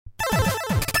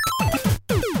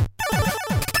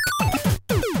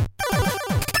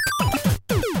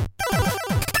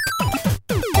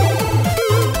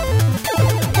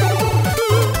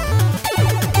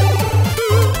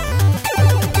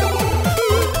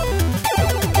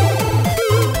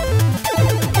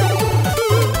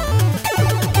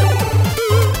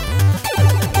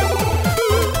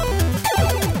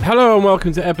and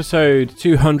welcome to episode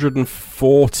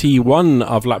 241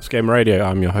 of Laps Game Radio.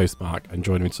 I'm your host, Mark, and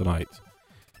joining me tonight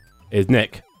is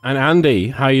Nick and Andy.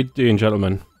 How you doing,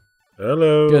 gentlemen?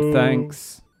 Hello. Good,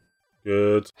 thanks.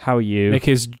 Good. How are you? Nick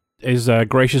is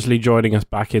graciously joining us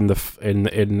back in the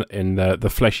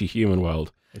fleshy human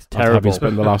world. It's After terrible. having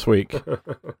spent the last week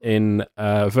in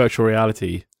virtual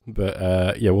reality,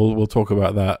 but yeah, we'll talk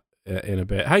about that in a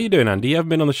bit. How you doing, Andy? You haven't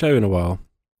been on the show in a while.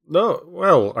 No,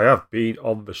 well, I have been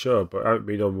on the show, but I haven't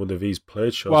been on one of these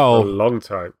played shows Well, for a long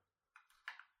time.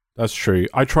 That's true.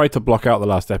 I tried to block out the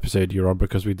last episode you're on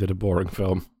because we did a boring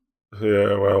film.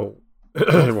 Yeah, well, it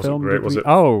wasn't Film great, did was we- it?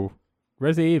 Oh,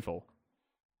 Resident Evil.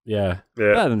 Yeah.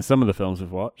 Yeah. Better than some of the films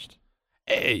we've watched.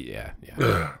 Yeah.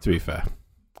 To be fair.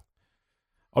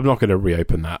 I'm not going to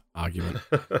reopen that argument.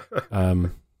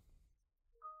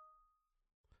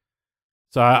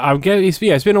 So I'm getting. It's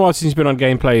been a while since you've been on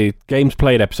games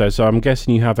played episode. So I'm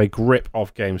guessing you have a grip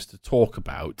of games to talk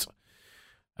about.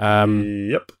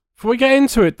 Yep. Before we get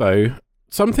into it, though,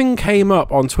 something came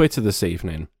up on Twitter this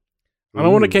evening, and I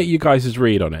want to get you guys'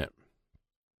 read on it.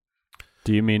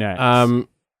 Do you mean X? No,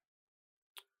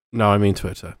 I mean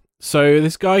Twitter. So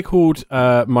this guy called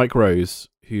Mike Rose,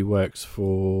 who works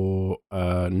for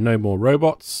No More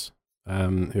Robots,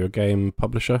 who are a game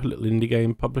publisher, a little indie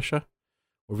game publisher,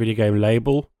 or video game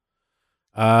label.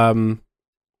 They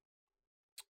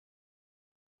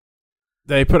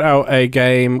put out a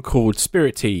game called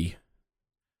Spirit Tea,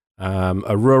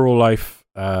 a rural life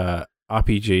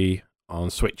RPG on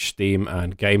Switch, Steam,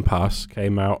 and Game Pass.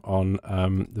 Came out on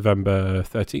November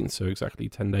 13th, so exactly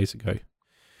 10 days ago.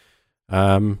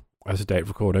 As a date of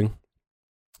recording.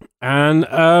 And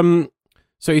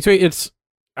so he tweeted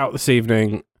out this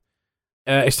evening,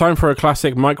 it's time for a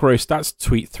classic micro stats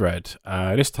tweet thread.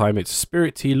 This time it's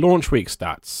Spirit Tea launch week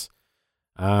stats.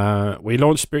 We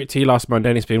launched Spirit Tea last Monday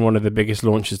and it's been one of the biggest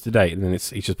launches to date. And then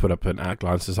he just put up an at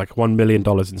glance. It's like $1 million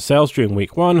in sales during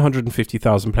week 1,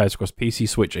 150,000 players across PC,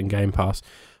 Switch, and Game Pass.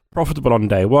 Profitable on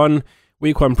day 1.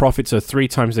 Week 1 profits are 3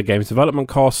 times the game's development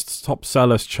costs. Top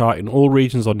sellers chart in all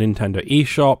regions on Nintendo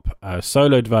eShop. A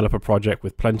solo developer project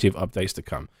with plenty of updates to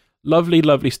come. Lovely,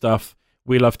 lovely stuff.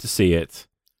 We love to see it.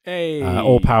 Hey.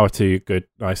 All power to good,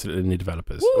 nice little indie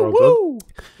developers. Well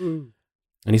done.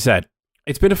 And he said,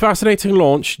 it's been a fascinating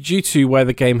launch due to where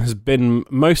the game has been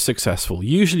most successful.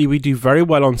 Usually we do very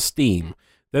well on Steam.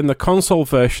 Then the console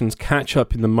versions catch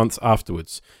up in the months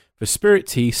afterwards. For Spirit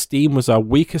Tea, Steam was our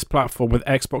weakest platform, with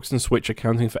Xbox and Switch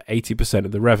accounting for 80%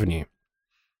 of the revenue.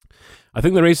 I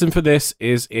think the reason for this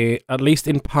is, at least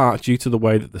in part, due to the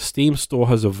way that the Steam store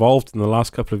has evolved in the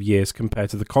last couple of years compared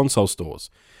to the console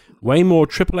stores. Way more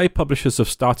AAA publishers have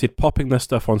started popping their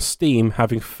stuff on Steam,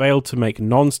 having failed to make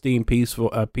non-Steam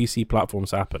PC platforms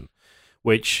happen.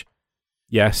 Which,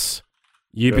 yes,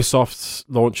 Ubisoft's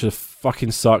launcher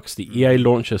fucking sucks. The EA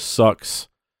launcher sucks.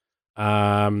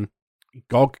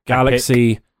 GOG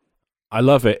Galaxy, I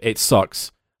love it. It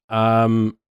sucks.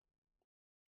 All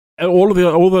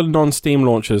the non-Steam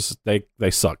launchers, they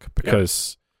suck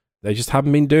because they just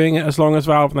haven't been doing it as long as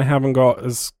Valve, and they haven't got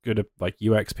as good of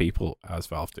UX people as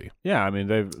Valve do. Yeah, I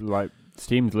mean,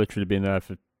 Steam's literally been there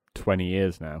for 20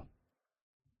 years now.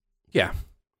 Yeah.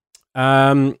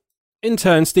 In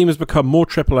turn, Steam has become more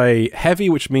AAA heavy,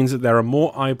 which means that there are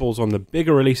more eyeballs on the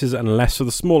bigger releases and less of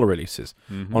the smaller releases.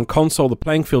 Mm-hmm. On console, the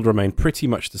playing field remained pretty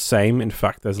much the same. In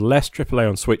fact, there's less AAA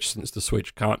on Switch since the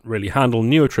Switch can't really handle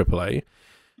newer AAA.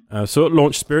 So at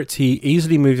launch, Spirit Tea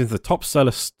easily moved into the top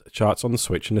seller charts on the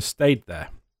Switch and has stayed there.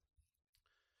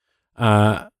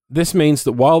 This means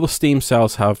that while the Steam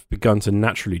sales have begun to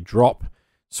naturally drop,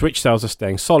 Switch sales are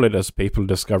staying solid as people are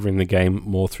discovering the game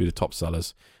more through the top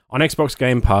sellers. On Xbox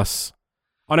Game Pass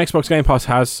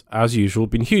has, as usual,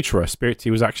 been huge for us. Spirit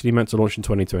Tea was actually meant to launch in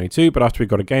 2022, but after we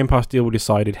got a Game Pass deal, we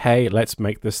decided, hey, let's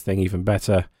make this thing even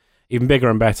bigger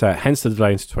and better, hence the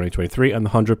delay into 2023 and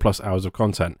the 100+ hours of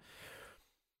content.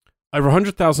 Over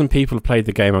 100,000 people have played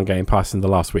the game on Game Pass in the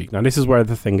last week. Now, this is where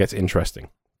the thing gets interesting.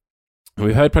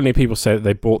 We've heard plenty of people say that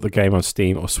they bought the game on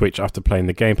Steam or Switch after playing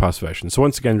the Game Pass version. So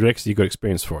once again, Rick, you've got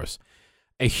experience for us.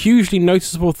 A hugely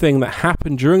noticeable thing that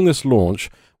happened during this launch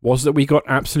was that we got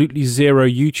absolutely zero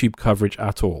YouTube coverage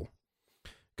at all.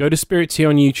 Go to Spirit Tea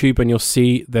on YouTube and you'll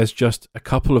see there's just a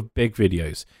couple of big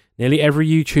videos. Nearly every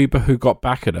YouTuber who got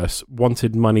back at us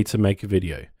wanted money to make a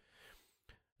video.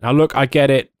 Now look, I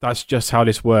get it, that's just how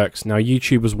this works. Now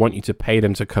YouTubers want you to pay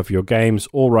them to cover your games,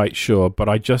 alright, sure, but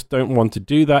I just don't want to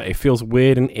do that. It feels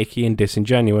weird and icky and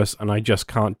disingenuous, and I just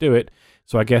can't do it,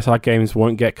 so I guess our games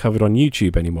won't get covered on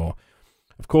YouTube anymore.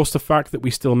 Of course, the fact that we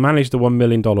still managed the $1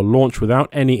 million launch without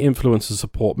any influencer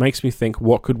support makes me think,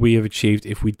 what could we have achieved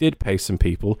if we did pay some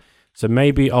people So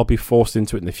maybe I'll be forced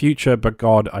into it in the future, but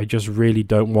God, I just really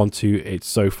don't want to. It's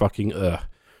so fucking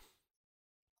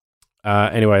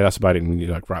Anyway, that's about it, and he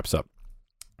like wraps up.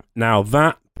 Now,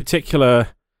 that particular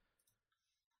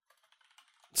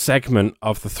segment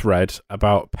of the thread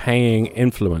about paying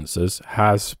influencers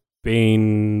has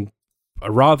been a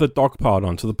rather dogpiled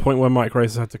on, to the point where Mike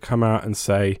Grace has had to come out and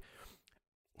say,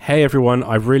 hey everyone,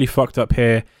 I've really fucked up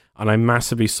here, and I'm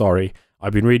massively sorry.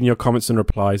 I've been reading your comments and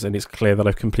replies, and it's clear that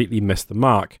I've completely missed the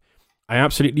mark. I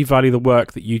absolutely value the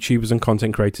work that YouTubers and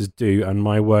content creators do, and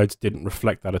my words didn't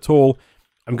reflect that at all.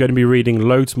 I'm going to be reading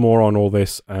loads more on all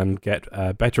this and get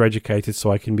better educated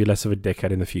so I can be less of a dickhead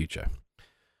in the future.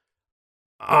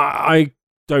 I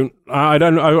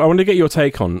want to get your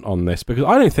take on this, because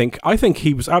I think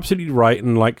he was absolutely right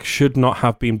and like should not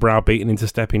have been browbeaten into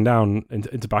stepping down,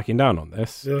 into backing down on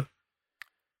this. Yeah.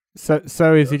 So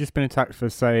has he just been attacked for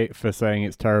saying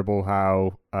it's terrible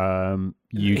how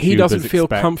YouTubers he doesn't feel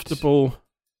comfortable.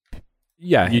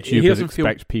 Yeah, YouTubers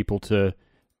expect people to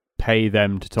pay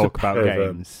them to talk about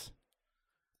games.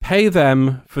 Pay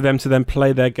them for them to then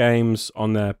play their games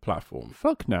on their platform.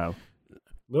 Fuck no.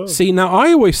 No. See, now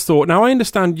I always thought. Now I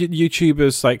understand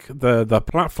YouTubers, like the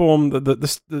platform,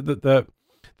 the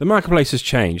marketplace has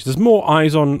changed. There's more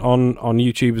eyes on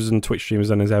YouTubers and Twitch streamers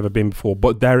than there's ever been before.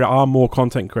 But there are more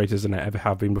content creators than there ever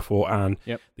have been before, and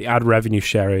the ad revenue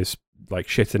share is like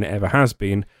shit than it ever has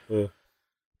been. Yeah.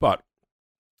 But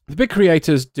the big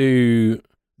creators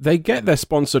they get their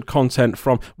sponsored content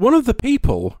from one of the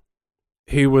people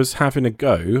who was having a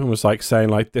go and was like saying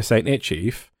like, this ain't it,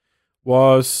 Chief.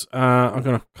 Was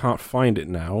can't find it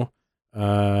now.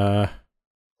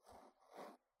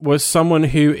 Was someone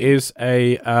who is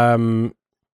a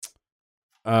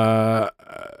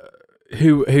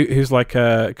who's like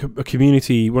a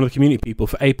community, one of the community people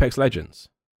for Apex Legends.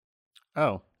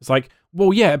 Oh, it's like,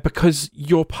 well, yeah, because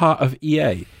you're part of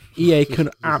EA. EA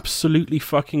can absolutely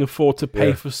fucking afford to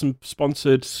pay for some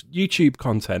sponsored YouTube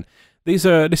content. This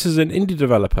is an indie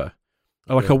developer.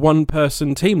 Like a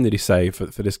one-person team, did he say, for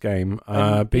this game,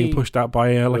 being pushed out by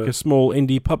a small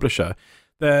indie publisher.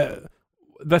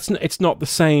 It's not the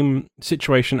same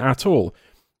situation at all.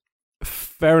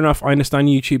 Fair enough, I understand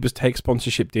YouTubers take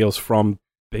sponsorship deals from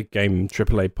big game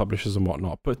AAA publishers and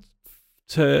whatnot, but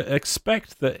to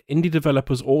expect that indie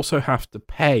developers also have to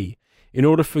pay in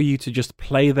order for you to just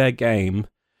play their game,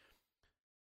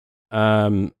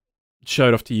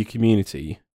 showed off to your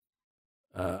community.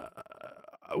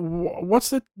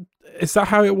 Is that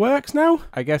how it works now?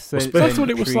 I guess that's what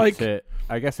it was like.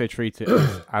 I guess they treat it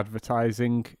as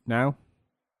advertising now,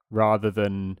 rather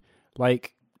than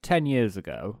like 10 years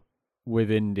ago with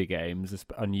indie games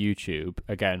on YouTube.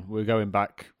 Again, we're going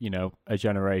back, a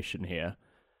generation here,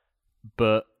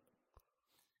 but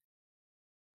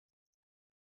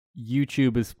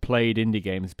YouTubers played indie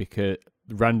games because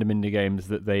random indie games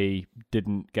that they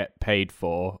didn't get paid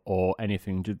for or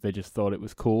anything. They just thought it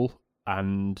was cool.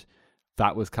 And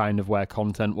that was kind of where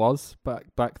content was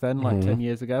back then, like 10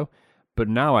 years ago. But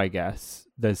now I guess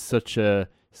there's such a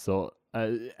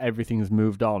everything's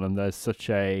moved on, and there's such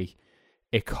a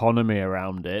economy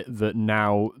around it that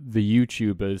now the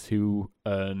YouTubers who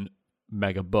earn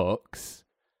mega bucks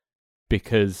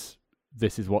because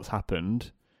this is what's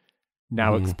happened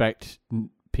now expect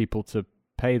people to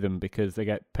pay them because they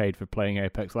get paid for playing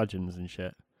Apex Legends and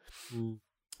shit.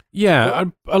 Yeah,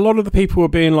 a lot of the people were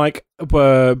being like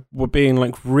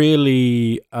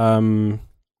really I don't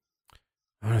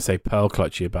want to say pearl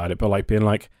clutchy about it, but like being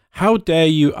like, how dare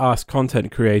you ask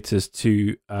content creators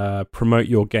to promote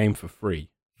your game for free?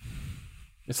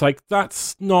 It's like,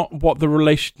 that's not what the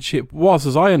relationship was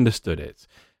as I understood it.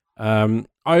 I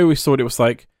always thought it was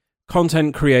like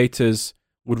content creators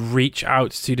would reach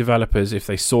out to developers if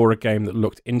they saw a game that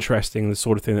looked interesting, the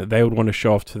sort of thing that they would want to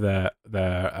show off to their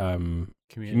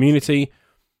community.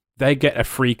 They get a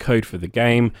free code for the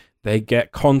game. They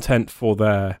get content for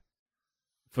their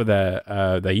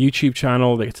YouTube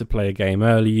channel. They get to play a game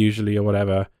early, usually, or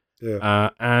whatever.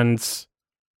 Yeah. And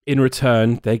in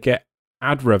return, they get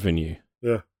ad revenue.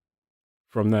 Yeah.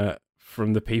 From the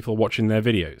people watching their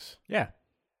videos. Yeah.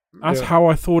 That's how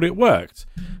I thought it worked.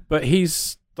 But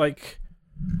he's like,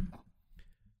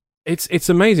 it's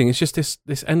amazing. It's just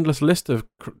this endless list of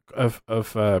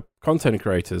content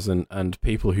creators and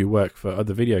people who work for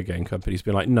other video game companies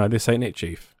being like, no, this ain't it,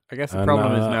 Chief. I guess the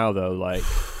problem is now though, like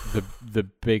the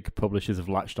big publishers have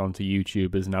latched onto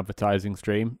YouTube as an advertising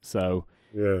stream. So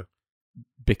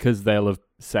because they'll have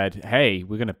said, hey,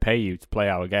 we're going to pay you to play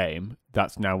our game,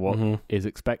 that's now what is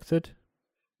expected.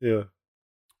 Yeah.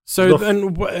 So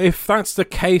then, if that's the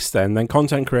case, then these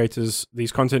content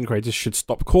creators should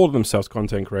stop calling themselves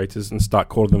content creators and start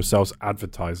calling themselves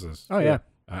advertisers. Oh yeah,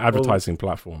 advertising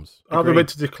platforms. Are they meant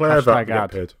to declare that they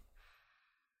get paid?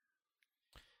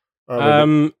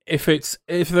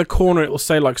 If the corner, it will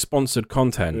say like sponsored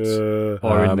content,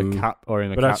 or in the cap, or in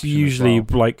the. But that's usually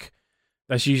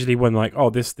that's usually when like, oh,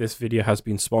 this video has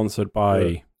been sponsored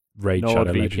by Raid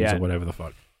Shadow Legends or whatever the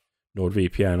fuck,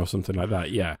 NordVPN or something like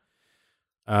that. Yeah.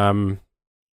 The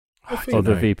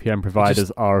VPN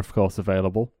providers are of course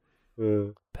available, but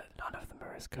none of them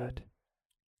are as good.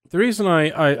 The reason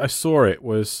I saw it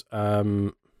was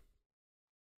who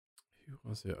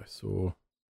was it? I saw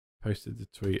posted the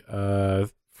tweet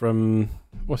from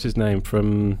what's his name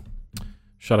from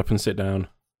Shut Up and Sit Down.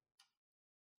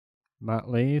 Matt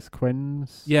Lees,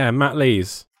 Quins. Yeah, Matt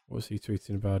Lees. What was he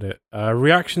tweeting about it?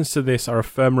 Reactions to this are a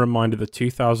firm reminder that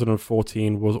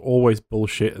 2014 was always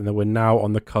bullshit and that we're now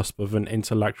on the cusp of an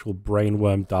intellectual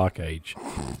brainworm dark age.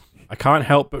 I can't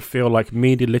help but feel like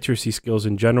media literacy skills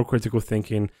and general critical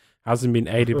thinking hasn't been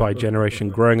aided by a generation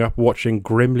growing up watching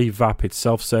grimly vapid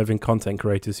self-serving content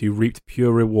creators who reaped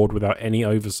pure reward without any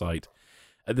oversight.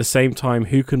 At the same time,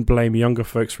 who can blame younger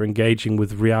folks for engaging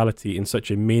with reality in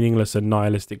such a meaningless and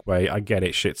nihilistic way? I get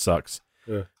it, shit sucks.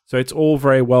 Yeah. So it's all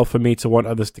very well for me to want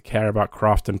others to care about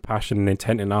craft and passion and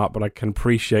intent in art, but I can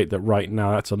appreciate that right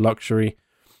now that's a luxury.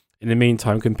 In the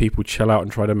meantime, can people chill out and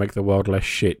try to make the world less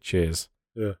shit? Cheers.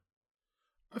 Yeah.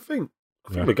 I think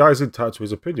the guy's entitled to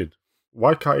his opinion.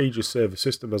 Why can't he just say the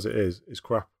system as it is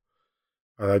crap?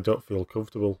 And I don't feel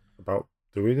comfortable about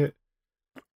doing it.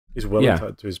 He's well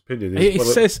entitled to his opinion.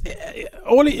 That's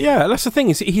the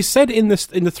thing. He said in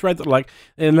the thread that like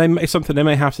it's something they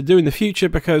may have to do in the future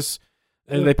because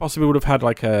they possibly would have had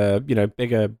like a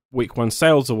bigger week one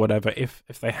sales or whatever if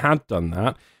they had done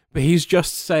that. But he's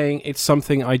just saying it's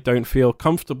something I don't feel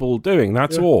comfortable doing.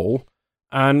 That's all.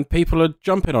 And people are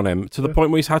jumping on him to the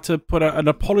point where he's had to put out an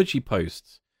apology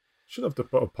post. Shouldn't have to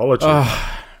put apology,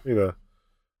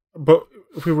 But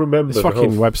if we remember, this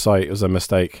fucking website was a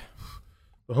mistake.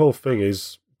 The whole thing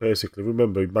is basically,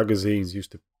 remember, magazines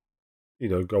used to,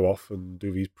 go off and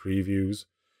do these previews.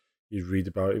 You'd read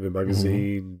about it in the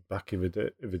magazine back in the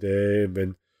day, and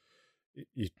then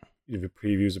you the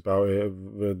previews about it,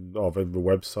 and then the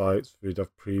websites we'd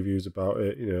have previews about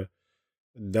it. And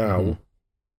now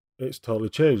it's totally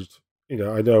changed.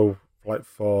 I know, like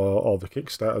for all the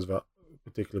Kickstarters that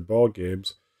particular board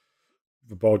games,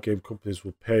 the board game companies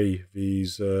will pay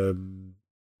these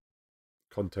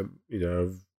content,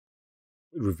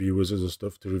 reviewers and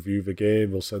stuff to review the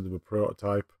game. They'll send them a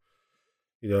prototype.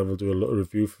 They'll do a little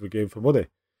review for the game for money.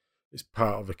 It's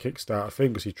part of the Kickstarter thing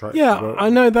because you try. Yeah, I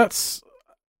know that's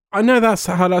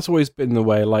how that's always been the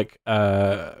way. Like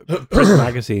print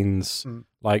magazines,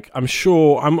 like I'm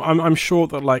sure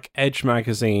that like Edge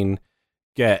magazine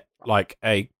get like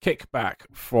a kickback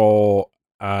for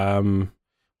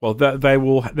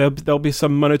there'll be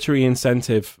some monetary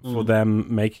incentive for them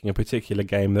making a particular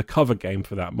game, the cover game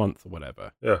for that month or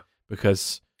whatever. Yeah.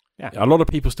 Because a lot of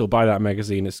people still buy that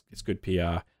magazine. It's good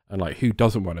PR, and like who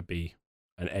doesn't want to be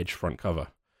an Edge front cover?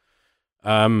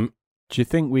 Do you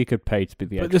think we could pay to be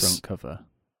the Edge front cover?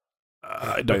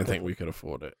 I don't think we could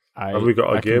afford it. Have we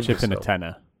got a game? Chip in a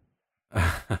tenner.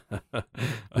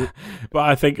 But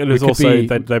I think there's also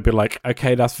they'd be like,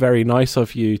 okay, that's very nice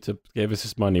of you to give us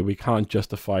this money. We can't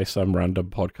justify some random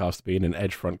podcast being an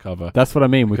Edge front cover. That's what I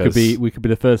mean. We could be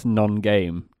the first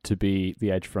non-game to be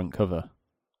the Edge front cover.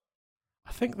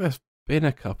 I think there's been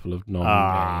a couple of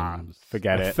non-games.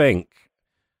 Forget it. I think.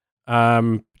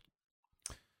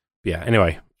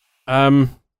 Anyway.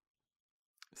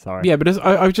 Sorry. Yeah, but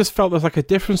I just felt there's like a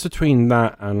difference between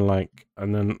that and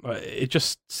then it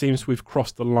just seems we've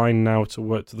crossed the line now to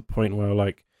work to the point where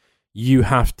like you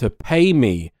have to pay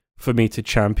me for me to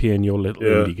champion your little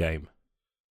indie game.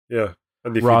 Yeah,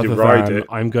 and if rather you deride than it,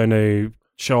 I'm going to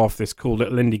show off this cool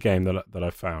little indie game that I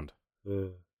found. Yeah,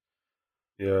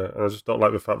 and I just don't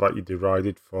like the fact that you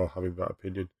derided for having that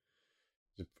opinion.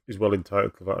 He's well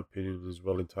entitled to that opinion. He's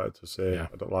well entitled to say,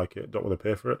 I don't like it, don't want to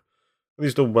pay for it. And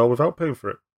he's done well without paying for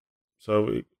it.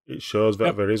 So it shows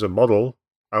that there is a model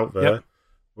out there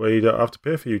where you don't have to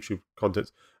pay for YouTube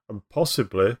content. And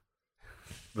possibly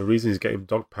the reason he's getting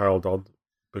dogpiled on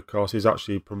because he's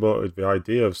actually promoted the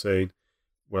idea of saying,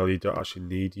 well, you don't actually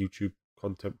need YouTube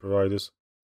content providers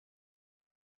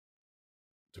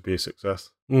to be a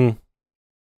success.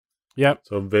 Yep.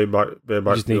 So they might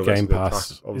just need Game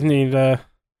Pass. Isn't he?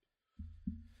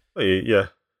 Yeah.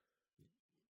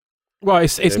 Well,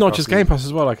 it's not just Game Pass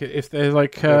as well. Like if they're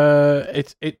like,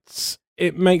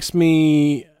 it makes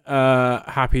me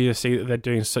happy to see that they're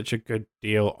doing such a good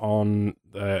deal on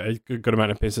a good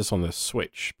amount of business on the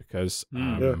Switch, because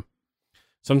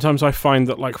sometimes I find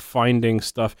that like finding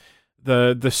stuff,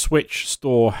 the Switch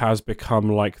store has become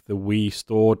like the Wii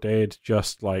store did,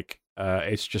 just like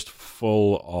it's just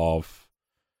full of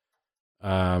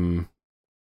I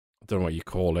don't know what you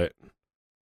call it.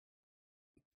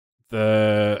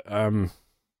 The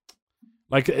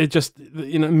like it just,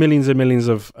 you know, millions and millions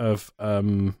of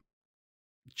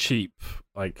cheap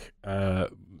like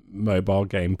mobile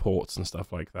game ports and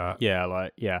stuff like that.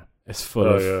 It's full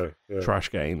of trash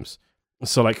games.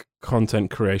 So like content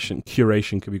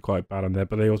curation could be quite bad on there,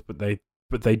 but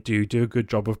they do a good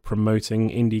job of promoting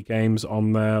indie games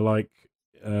on their like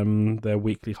their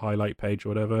weekly highlight page or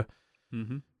whatever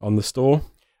on the store.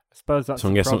 I suppose that's so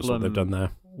I'm guessing that's what they've done there.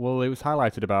 Well, it was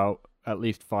highlighted about at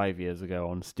least 5 years ago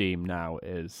on Steam now,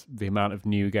 is the amount of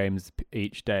new games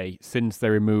each day since they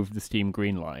removed the Steam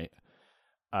Greenlight,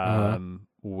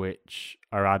 which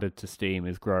are added to Steam,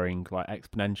 is growing like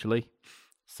exponentially.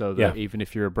 So that even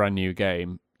if you're a brand new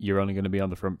game, you're only going to be on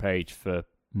the front page for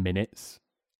minutes.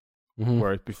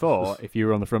 Whereas before, if you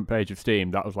were on the front page of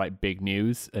Steam, that was like big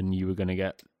news, and you were going to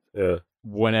get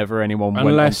whenever anyone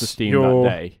went onto Steam that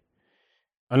day.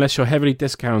 Unless you're heavily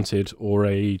discounted or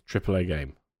a AAA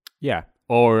game. Yeah,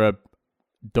 or a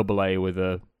AA with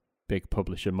a big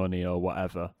publisher money or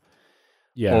whatever.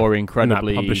 Yeah, or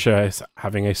incredibly... And that publisher is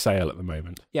having a sale at the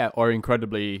moment. Yeah, or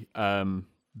incredibly,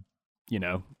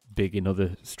 big in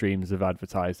other streams of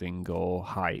advertising or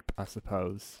hype, I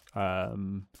suppose.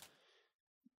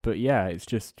 But yeah, it's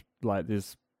just like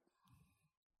there's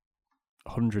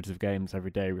hundreds of games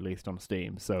every day released on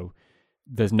Steam, so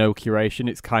there's no curation.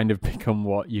 It's kind of become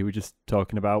what you were just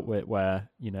talking about, where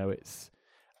it's...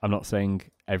 I'm not saying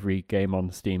every game on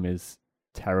Steam is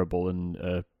terrible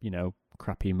and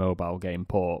crappy mobile game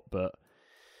port, but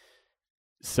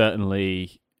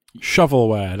certainly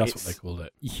shovelware, that's what they called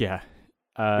it. Yeah.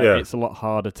 It's a lot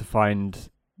harder to find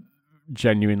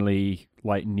genuinely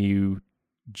like new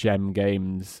gem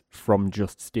games from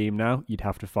just Steam now. You'd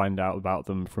have to find out about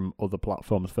them from other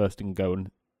platforms first and go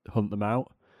and hunt them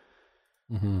out.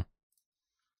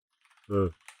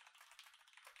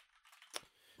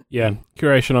 Yeah,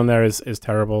 curation on there is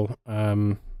terrible.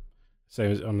 Same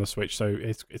as on the Switch, so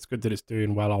it's good that it's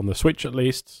doing well on the Switch at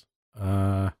least.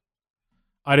 I've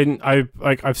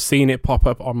seen it pop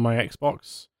up on my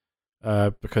Xbox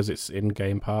because it's in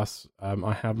Game Pass. I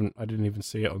didn't even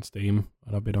see it on Steam,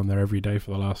 and I've been on there every day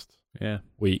for the last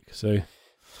week. So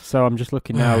I'm just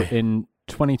looking now. In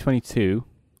 2022,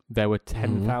 there were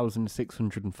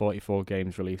 10,644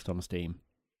 games released on Steam.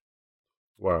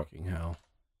 Wow! Fucking hell.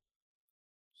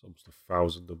 Almost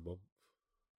 1,000 a month.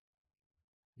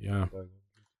 Yeah.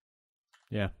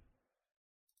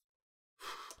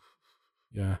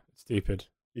 Yeah, it's stupid.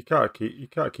 You can't keep.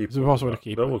 It's impossible to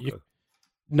keep.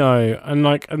 No, and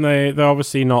they're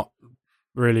obviously not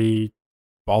really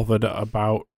bothered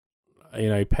about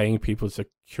paying people to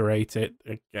curate it.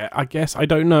 I guess I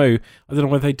don't know. I don't know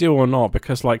whether they do or not,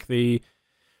 because like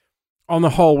on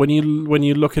the whole, when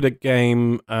you look at a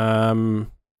game in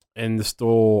the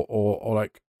store or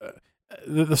like.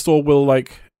 The store will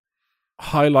like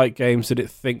highlight games that it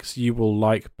thinks you will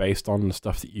like based on the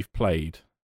stuff that you've played.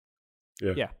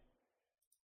 Yeah.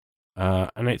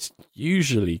 And it's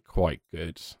usually quite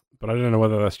good, but I don't know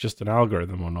whether that's just an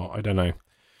algorithm or not. I don't know.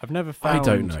 I've never found... I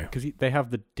don't know. Because they have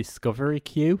the discovery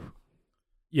queue.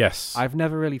 Yes. I've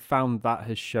never really found that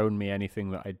has shown me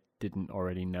anything that I didn't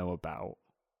already know about.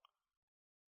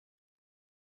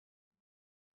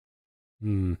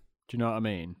 Do you know what I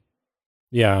mean?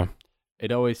 Yeah.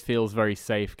 It always feels very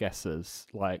safe guesses,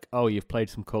 like, oh, you've played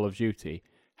some Call of Duty.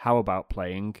 How about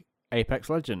playing Apex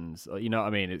Legends? You know what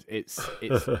I mean? It's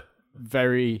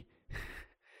very...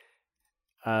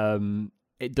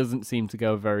 it doesn't seem to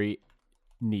go very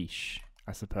niche,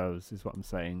 I suppose, is what I'm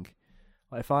saying.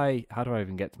 Like how do I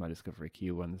even get to my discovery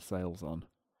queue when the sale's on?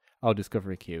 Oh,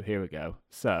 discovery queue. Here we go.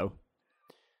 So,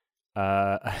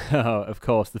 of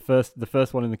course, the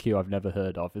first one in the queue I've never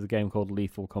heard of is a game called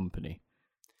Lethal Company.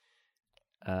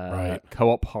 Right.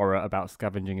 Co-op horror about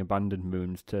scavenging abandoned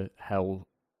moons to sell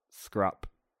scrap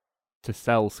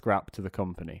to the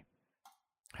company.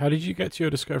 How did you get to your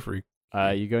discovery?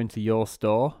 You go into your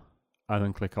store and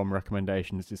then click on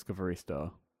recommendations, discovery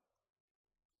store.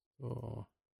 Oh,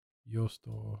 your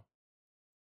store.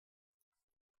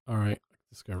 All right,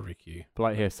 discovery queue. But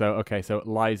like here, so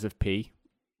Lies of P,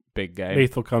 big game.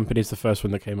 Lethal Company is the first one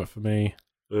that came up for me.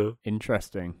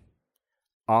 Interesting.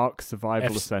 Ark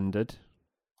Survival Ascended.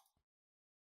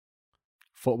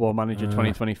 Football Manager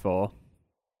 2024.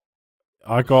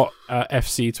 I got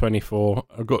FC24.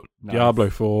 I got Nice. Diablo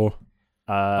 4.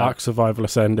 Ark Survival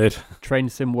Ascended. Train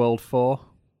Sim World 4,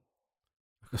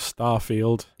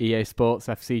 Starfield. EA Sports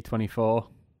FC24,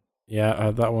 Yeah, I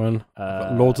had that one.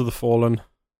 Lords of the Fallen.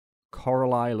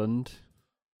 Coral Island,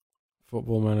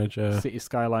 Football Manager. City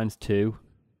Skylines 2.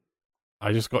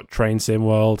 I just got Train Sim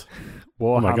World.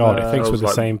 Warhammer. Oh my god! It thinks Sounds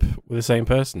with like- the same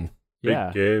person. Big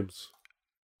Yeah. games.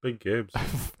 Big games.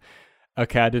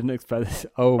 Okay, I didn't expect this.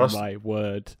 Oh That's- my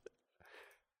word!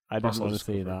 I that's didn't not want to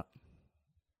see Discovery. that.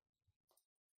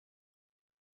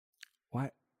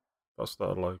 Why? That's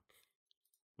not like.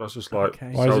 That's just like.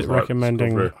 Okay. Why is sounds it like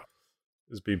recommending? Discovery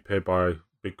is being paid by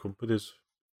big companies.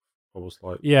 Almost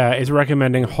like. Yeah, it's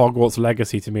recommending Hogwarts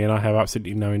Legacy to me, and I have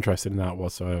absolutely no interest in that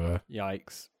whatsoever.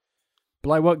 Yikes! But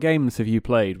like, what games have you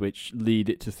played which lead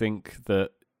it to think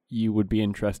that you would be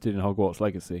interested in Hogwarts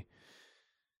Legacy?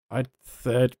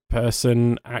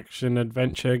 Third-person action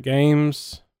adventure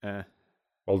games.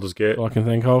 Baldur's Gate. All I can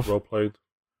think of. Role playing.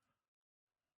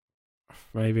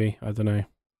 Maybe, I don't know.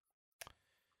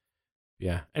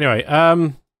 Yeah. Anyway,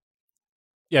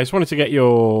 yeah, I just wanted to get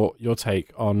your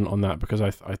take on that because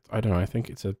I don't know. I think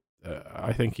it's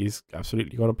I think he's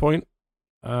absolutely got a point.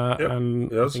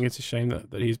 And he I has. think it's a shame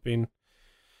that he's been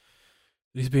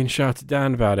shouted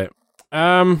down about it.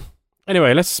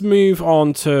 Anyway, let's move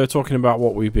on to talking about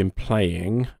what we've been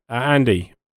playing.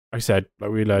 Andy, like I said,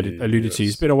 like we alluded to,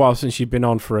 it's been a while since you've been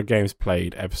on for a Games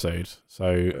Played episode.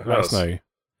 So let us know.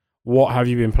 What have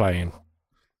you been playing?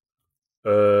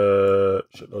 Loads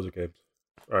of games.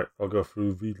 Right, I'll go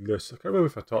through the list. I can't remember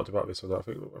if I talked about this or not. I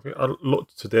think I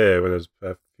looked today when I was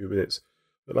a few minutes.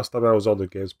 The last time I was on the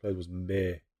Games Played was May.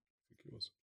 I think it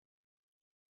was.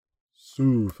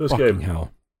 So, first Fucking game.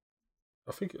 hell.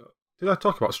 I think. Did I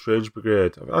talk about Strange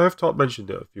Brigade? I have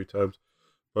mentioned it a few times,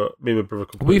 but me and my brother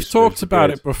completed We've Strange talked about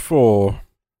Brigade. it before.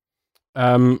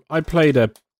 I played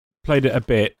it a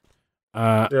bit,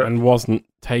 and wasn't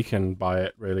taken by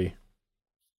it really.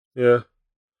 Yeah,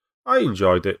 I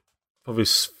enjoyed it for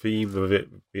this theme of it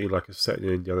being like a set in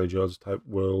an Indiana Jones type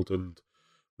world and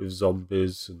with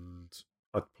zombies. And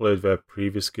I'd played their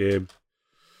previous game,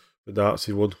 the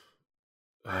Nazi one,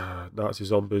 Nazi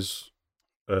zombies.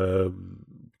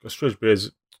 Because Strange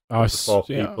Brigade four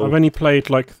people. I've only played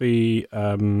like the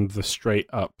straight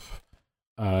up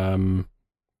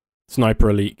Sniper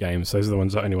Elite games. Those are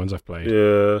the only ones I've played.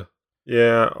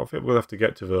 Yeah. I think we'll have to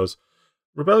get to those.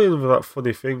 Rebellion are that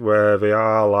funny thing where they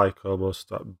are like almost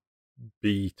that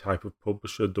B type of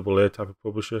publisher, AA type of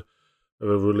publisher, who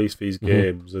have released these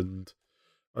games. And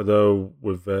I know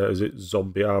with is it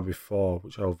Zombie Army 4,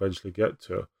 which I'll eventually get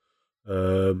to.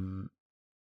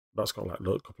 That's got like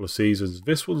a couple of seasons.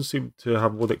 This one seemed to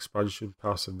have one expansion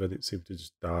pass and then it seemed to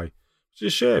just die, which is a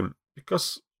shame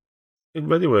because in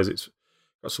many ways it's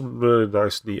got some really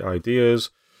nice, neat ideas.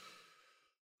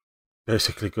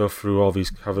 Basically, go through all these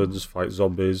caverns, fight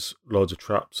zombies, loads of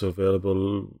traps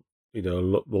available,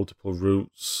 multiple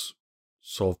routes,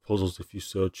 solve puzzles if you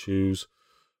so choose,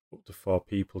 up to 4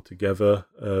 people together.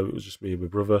 It was just me and my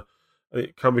brother. And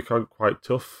it can become quite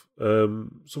tough.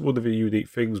 One of the unique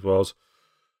things was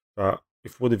that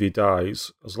if one of you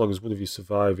dies, as long as one of you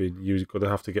surviving, you're going to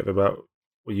have to get them out.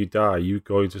 When you die, you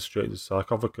go straight into the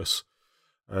sarcophagus,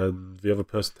 and the other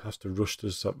person has to rush to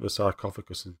the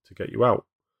sarcophagus to get you out.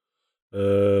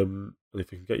 And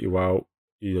if it can get you out,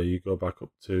 you go back up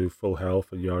to full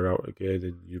health and you're out again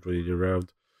and you're running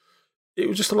around. It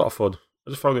was just a lot of fun.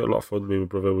 I just found it a lot of fun. Me and my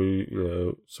brother,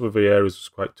 some of the areas was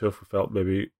quite tough. We felt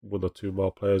maybe 1 or 2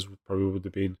 more players would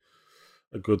have been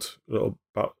a good little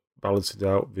balancing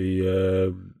out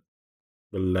the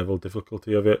level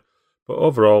difficulty of it. But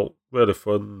overall, really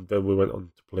fun. Then we went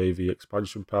on to play the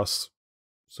expansion pass.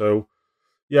 So,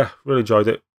 yeah, really enjoyed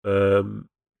it.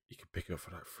 You can pick it up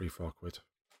for like 3-4 quid.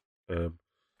 I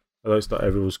know it's not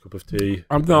everyone's cup of tea.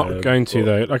 I'm not going to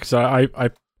though. Like I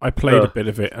said, I played a bit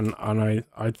of it, and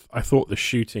I thought the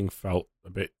shooting felt a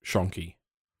bit shonky,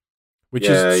 which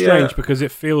is strange because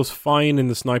it feels fine in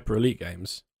the Sniper Elite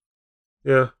games.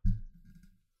 Yeah,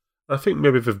 I think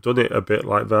maybe they've done it a bit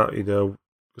like that,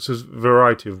 because there's a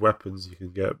variety of weapons you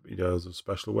can get, as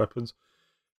special weapons.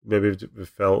 Maybe they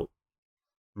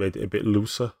made it a bit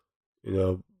looser,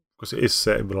 because it is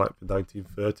set in like the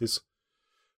 1930s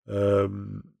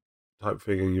type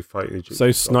thing, and you're fighting Egyptian So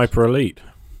gods. Sniper Elite.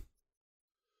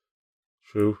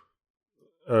 True.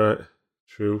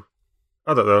 True.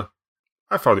 I don't know.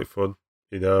 I found it fun,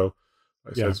 like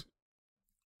I said,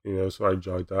 so I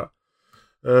enjoyed that.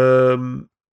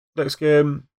 Next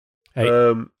game. Hey,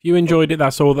 if you enjoyed it,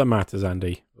 that's all that matters,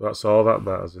 Andy. That's all that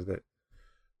matters, isn't it?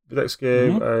 The next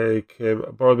game, I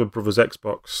borrowed my brother's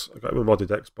Xbox. I got him a modded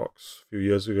Xbox a few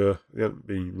years ago. He hadn't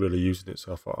been really using it,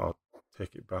 so I thought I'll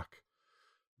take it back,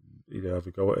 have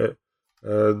a go at it.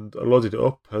 And I loaded it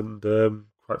up and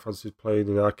quite fancied playing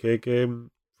an arcade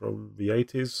game from the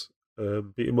 80s,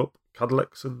 beat 'em up,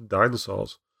 Cadillacs and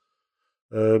dinosaurs.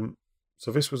 So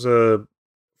this was a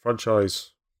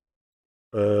franchise,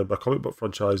 a comic book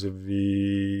franchise in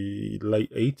the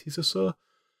late 80s or so.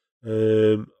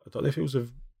 I don't know if it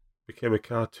became a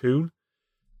cartoon,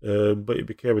 but it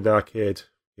became an arcade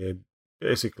game.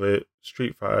 Basically,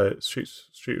 Street Fighter,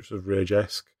 Streets of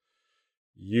Rage-esque.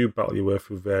 You battle your way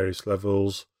through various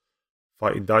levels,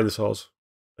 fighting dinosaurs,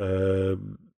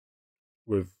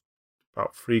 with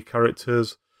about 3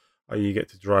 characters, and you get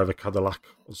to drive a Cadillac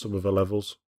on some of the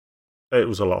levels. It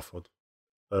was a lot of fun.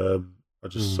 I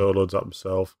just soloed that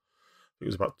myself. I think it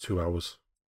was about 2 hours.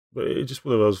 But it's just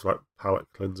one of those like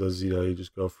palette cleansers, you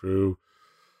just go through,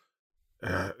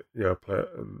 play it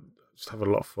and just have a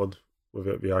lot of fun with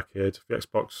it. The arcade, the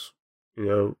Xbox,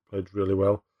 played really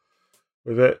well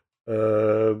with it.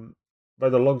 Then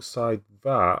alongside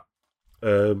that,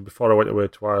 before I went away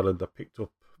to Ireland, I picked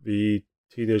up the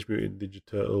Teenage Mutant Ninja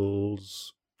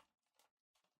Turtles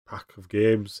pack of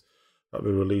games that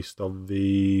were released on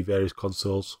the various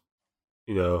consoles.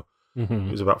 It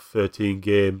was about 13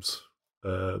 games.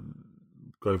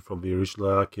 Going from the original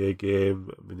arcade game,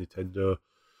 the Nintendo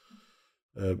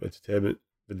Entertainment,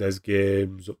 the NES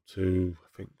games, up to,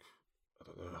 I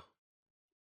don't know,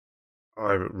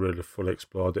 I haven't really fully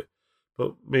explored it.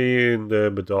 But me and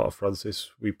my daughter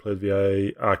Frances, we played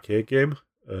the arcade game,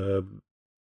 the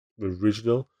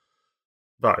original.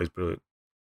 That is brilliant.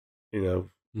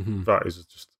 That is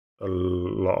just a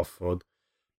lot of fun.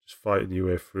 Just fighting your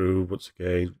way through, once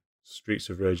again, Streets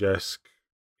of Rage-esque.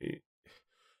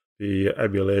 The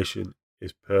emulation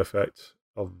is perfect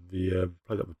on the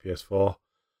playing on the PS4.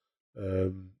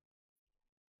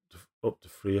 Up to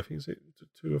 3, I think, is it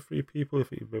 2 or 3 people?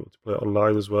 If you may want to play it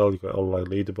online as well, you've got online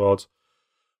leaderboards.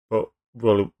 But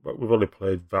we've only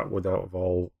played that one out of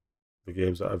all the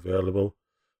games that are available.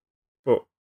 But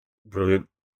brilliant.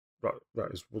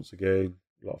 That is once again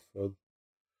a lot of fun.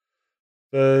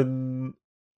 Then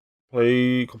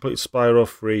completed Spyro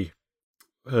 3.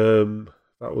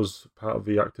 That was part of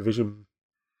the Activision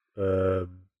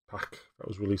pack that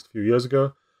was released a few years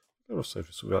ago. I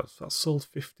don't know, that sold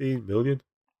 15 million.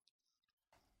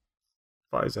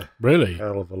 That is a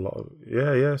hell of a lot.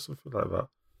 Yeah, something like that.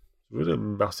 It's really a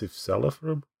massive seller for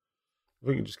them. I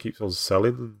think it just keeps on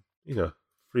selling, and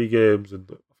free games, and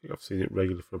I think I've seen it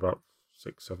regularly for about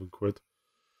 £6-7,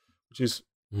 which is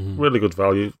really good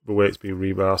value the way it's been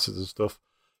remastered and stuff.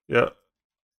 Yeah,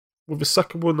 with the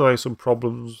second one, I had some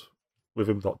problems with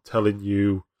him not telling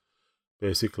you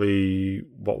basically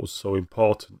what was so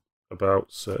important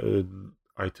about certain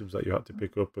items that you had to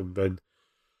pick up, and then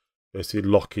basically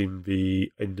locking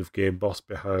the end of game boss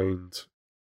behind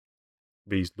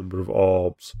these number of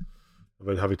orbs, and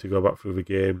then having to go back through the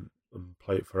game and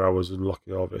play it for hours and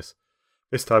locking all this.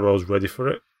 This time I was ready for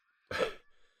it.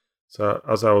 So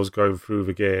as I was going through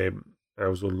the game, I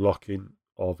was unlocking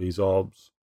all these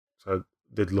orbs. So I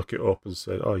did look it up and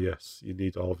said, oh yes, you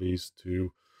need all these to,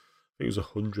 I think it was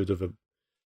 100 of them,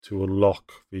 to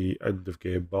unlock the end of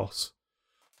game boss.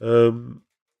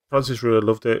 Frances really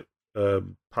loved it,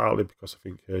 partly because I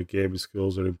think her gaming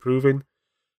skills are improving.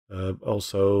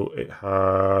 Also, it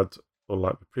had,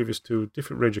 unlike the previous 2,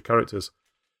 different range of characters.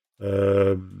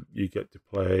 You get to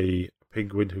play a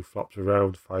penguin who flops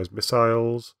around, fires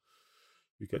missiles.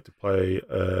 You get to play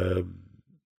a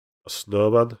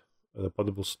snowman, an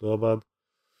abominable snowman.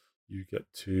 You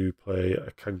get to play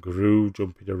a kangaroo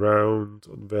jumping around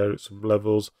on some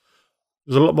levels.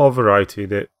 There's a lot more variety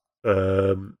in it.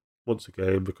 Once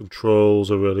again, the controls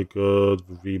are really good.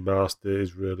 The remaster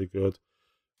is really good.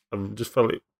 And just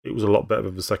felt it was a lot better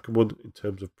than the second one in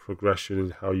terms of progression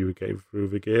and how you were getting through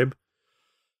the game.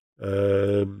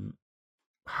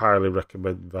 Highly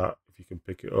recommend that if you can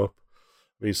pick it up.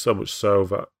 I mean, so much so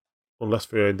that unless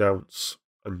they announce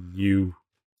a new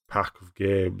pack of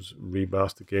games,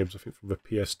 remastered games, I think from the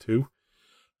PS2,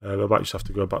 I might just have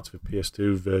to go back to the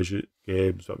PS2 version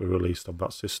games that were released on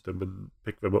that system and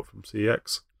pick them up from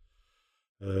CX.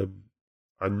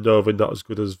 I know they're not as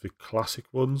good as the classic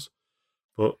ones,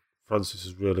 but Frances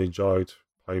has really enjoyed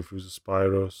playing through the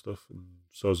Spyro stuff, and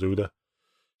so Zuna.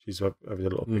 She's having a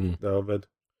little pick now and then.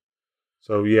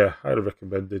 So yeah, highly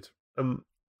recommended.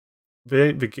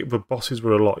 The bosses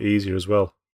were a lot easier as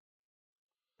well.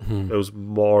 There was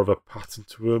more of a pattern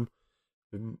to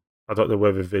them. I don't know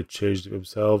whether they changed it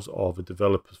themselves or the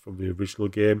developers from the original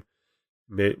game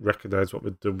may recognise what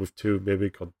they've done with 2, maybe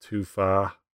gone too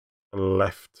far and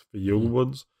left the young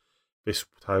ones. This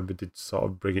time they did sort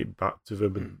of bring it back to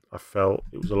them, and I felt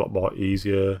it was a lot more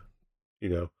easier,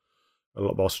 a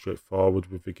lot more straightforward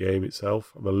with the game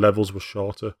itself, and the levels were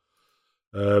shorter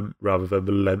rather than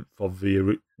the length of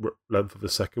the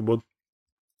second one.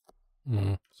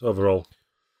 So overall,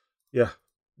 yeah,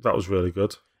 that was really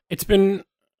good. It's been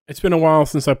a while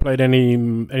since I played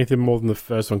anything more than the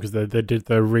first one, because they did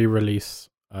the re-release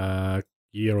a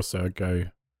year or so ago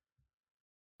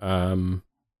on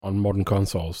modern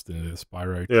consoles, the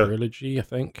Spyro trilogy, I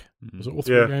think. Was it all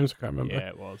three games? I can't remember. Yeah,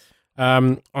 it was.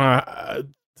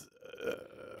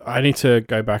 I need to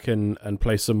go back and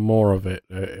play some more of it.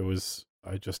 I was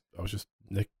just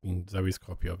nicking Zoe's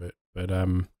copy of it, but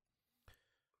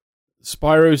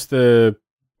Spyro's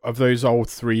of those old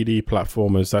 3D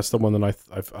platformers, that's the one that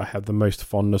I had the most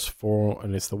fondness for,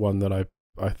 and it's the one that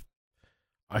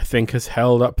I think has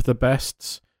held up the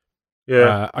best.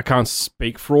 Yeah, I can't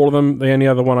speak for all of them. The only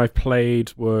other one I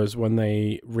played was when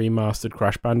they remastered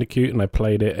Crash Bandicoot, and I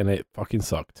played it, and it fucking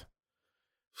sucked.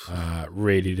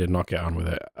 Really did not get on with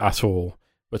it at all.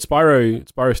 But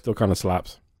Spyro still kind of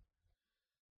slaps.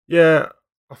 Yeah,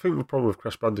 I think the problem with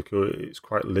Crash Bandicoot, it's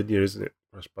quite linear, isn't it?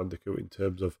 Crash Bandicoot, in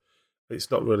terms of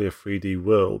it's not really a 3D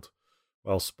world,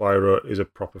 while Spyro is a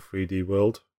proper 3D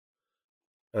world.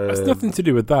 It's nothing to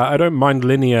do with that. I don't mind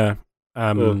linear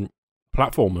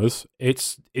platformers.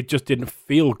 It just didn't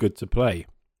feel good to play.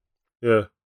 Yeah.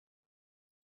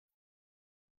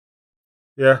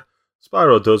 Yeah.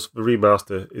 Spyro does. The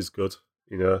remaster is good,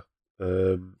 I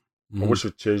wish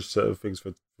I'd changed certain things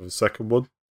for the second one,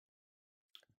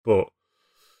 but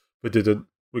we didn't.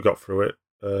 We got through it.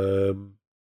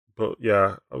 But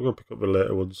yeah, I'm going to pick up the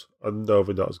later ones. I know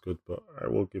they're not as good, but I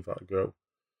will give that a go.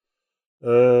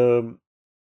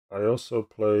 I also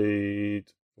played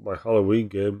my Halloween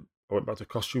game. I went back to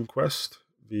Costume Quest,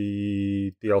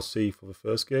 the DLC for the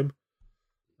first game.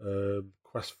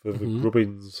 Quest for the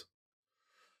Grubbins.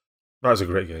 That is a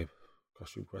great game,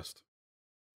 Costume Quest.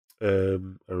 I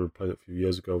remember playing it a few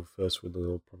years ago, the first one, and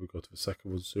I'll probably go to the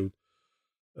second one soon.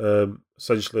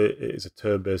 Essentially, it is a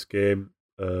turn-based game.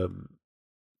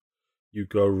 You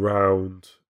go around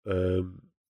in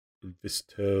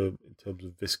terms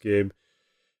of this game.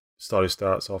 Story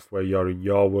starts off where you're in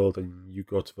your world and you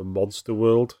go to the monster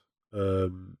world,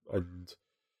 and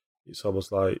it's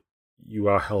almost like you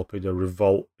are helping a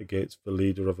revolt against the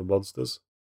leader of the monsters.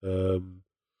 So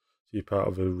you're part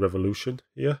of a revolution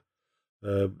here.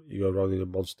 You go around in a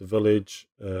monster village,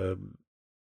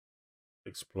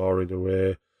 exploring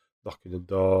away, knocking on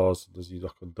doors, and as you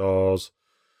knock on doors,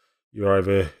 you're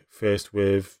either faced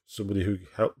with somebody who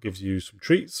gives you some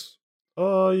treats,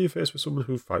 or you're faced with someone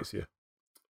who fights you,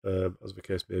 as the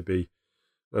case may be.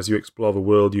 As you explore the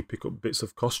world, you pick up bits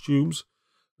of costumes,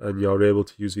 and you're able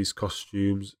to use these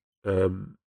costumes,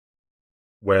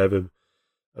 wear them,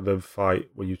 and then fight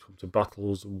when you come to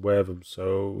battles and wear them.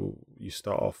 So you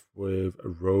start off with a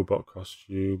robot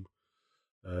costume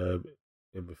in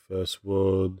the first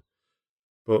one,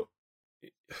 but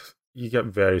you get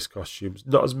various costumes.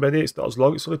 Not as many, it's not as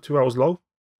long, it's only 2 hours long,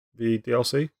 the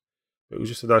DLC. But it was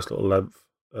just a nice little length.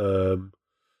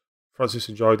 Francis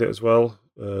enjoyed it as well,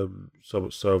 so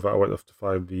much so that I went off to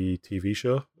find the TV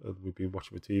show, and we've been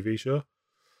watching the TV show.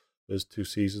 There's 2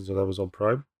 seasons on Amazon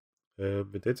Prime.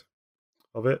 We did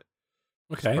of it.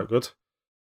 Okay. It's quite good.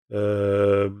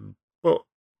 But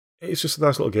it's just a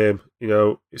nice little game.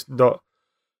 It's not,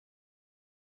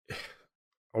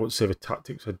 I wouldn't say the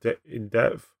tactics are in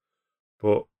depth,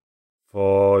 but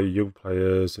for young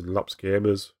players and lapsed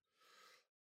gamers,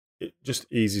 it just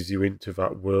eases you into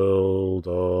that world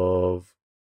of,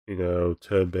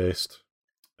 turn-based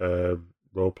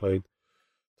role-playing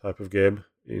type of game.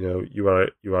 You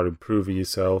are improving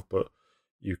yourself, but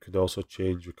you can also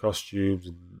change your costumes,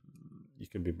 and you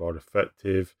can be more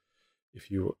effective if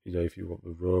you want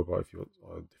the robot, if you want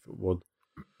a different one,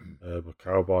 a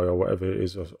cowboy or whatever it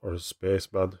is, or a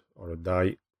spaceman or a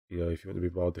knight. If you want to be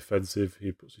more defensive,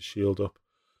 he puts a shield up.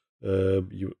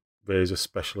 There's a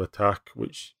special attack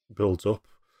which builds up.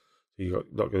 So you're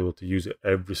not going to be able to use it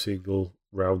every single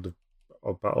round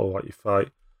of battle like you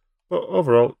fight. But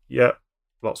overall, yeah,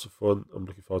 lots of fun. I'm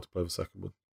looking forward to playing the second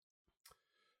one.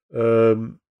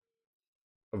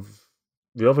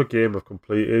 The other game I've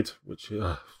completed, which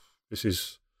this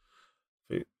is,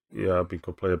 I've been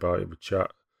complaining about it in the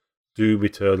chat, Doom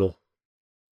Eternal.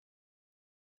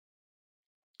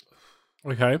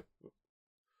 Okay.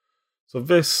 So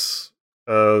this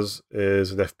is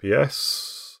an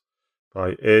FPS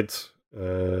by id,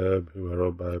 who are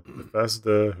owned by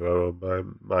Bethesda, who are owned by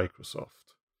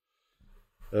Microsoft.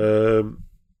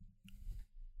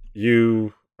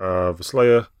 You are the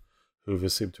Slayer, who they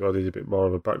seem to have added a bit more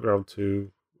of a background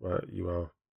to. Right, you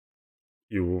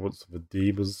were once on the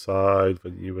demon side,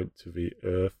 then you went to the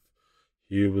Earth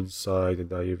human side,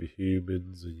 and now you're the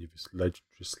humans, and you're this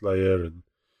legendary slayer, and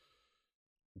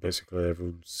basically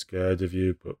everyone's scared of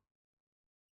you. But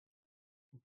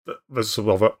there's some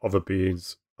other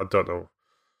beings. I don't know.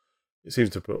 It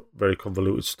seems to put a very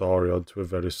convoluted story onto a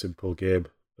very simple game,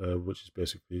 which is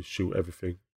basically shoot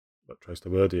everything that tries to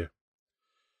murder you.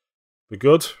 The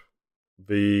good,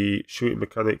 the shooting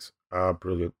mechanics are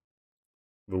brilliant.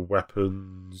 The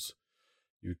weapons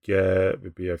you get, the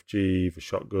BFG, the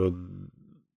shotgun,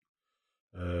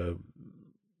 the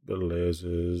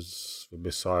lasers, the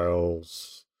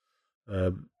missiles,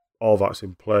 all that's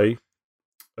in play.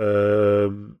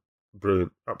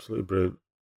 Brilliant, absolutely brilliant.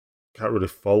 Can't really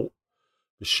fault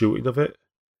the shooting of it.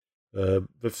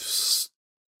 They've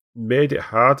made it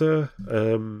harder,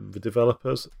 the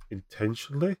developers,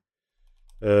 intentionally.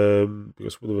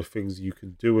 Because one of the things you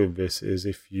can do in this is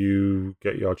if you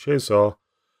get your chainsaw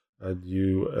and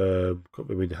you cut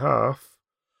them in half,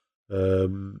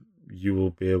 you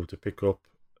will be able to pick up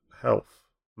health.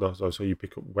 No, sorry, so you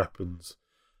pick up weapons,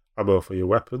 ammo for your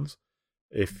weapons.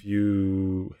 If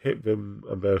you hit them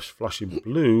and they're flashing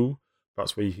blue,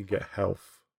 that's where you can get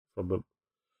health from them.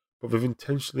 But they've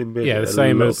intentionally made it the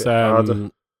same little bit harder.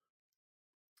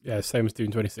 Yeah, same as Doom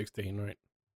 2016, right?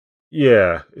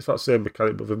 Yeah, it's that same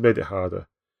mechanic, but they've made it harder.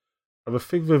 And the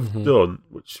thing they've done,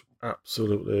 which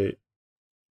absolutely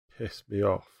pissed me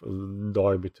off and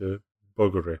annoyed me to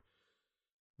buggery,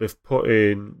 they've put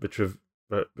in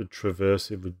the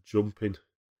traversing, the jumping.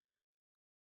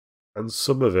 And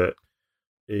some of it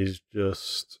is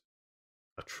just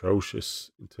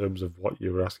atrocious in terms of what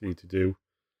you're asking you to do.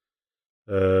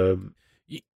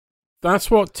 That's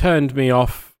what turned me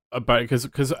off about it,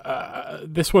 because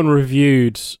this one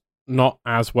reviewed not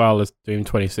as well as Doom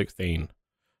 2016.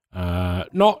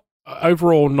 Not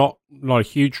overall, not a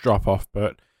huge drop off,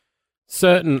 but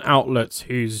certain outlets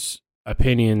whose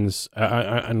opinions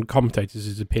and commentators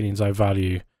whose opinions I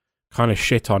value kind of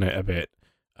shit on it a bit,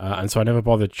 and so I never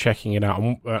bothered checking it out.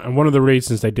 And one of the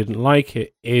reasons they didn't like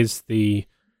it is the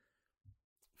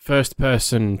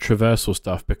first-person traversal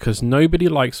stuff, because nobody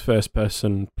likes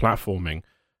first-person platforming.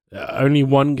 Only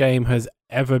one game has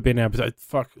ever been able to...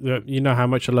 you know how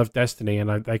much I love Destiny,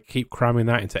 and they keep cramming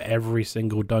that into every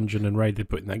single dungeon and raid they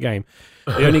put in that game.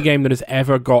 The only game that has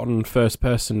ever gotten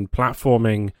first-person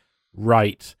platforming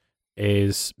right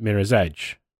is Mirror's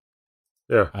Edge.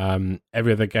 Yeah.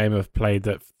 Every other game I've played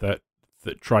that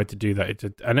tried to do that,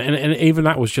 and even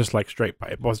that was just like straight...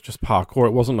 It was just parkour.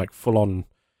 It wasn't like full-on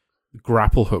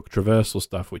grapple hook traversal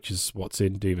stuff, which is what's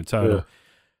in Doom Eternal. Yeah.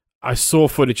 I saw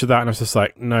footage of that and I was just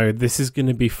like, no, this is going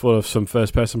to be full of some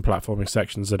first-person platforming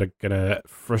sections that are going to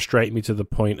frustrate me to the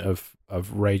point of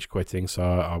rage quitting. So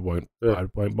I won't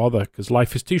bother, because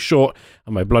life is too short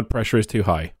and my blood pressure is too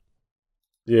high.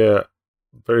 Yeah,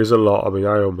 there is a lot. I mean,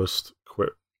 I almost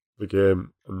quit the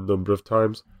game a number of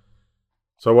times.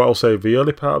 So what I'll say, the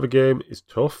early part of the game is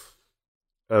tough,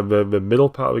 and then the middle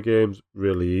part of the game's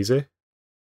really easy.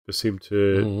 They seem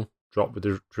to drop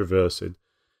the traversing.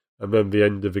 And then the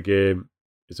end of the game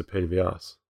is a pain in the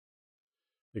ass.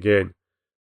 Again.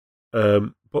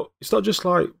 But it's not just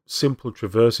like simple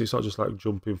traversing. It's not just like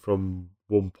jumping from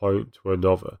one point to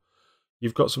another.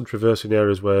 You've got some traversing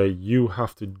areas where you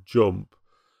have to jump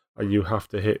and you have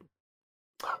to hit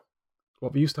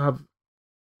what we used to have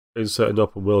in certain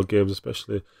open world games,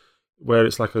 especially, where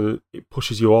it's like it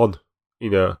pushes you on.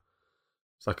 You know,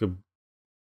 it's like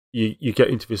you get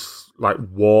into this like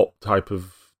warp type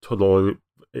of tunnel, and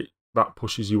that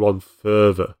pushes you on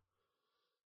further,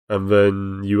 and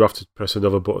then you have to press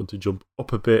another button to jump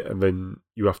up a bit, and then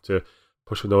you have to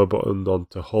push another button on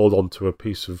to hold on to a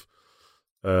piece of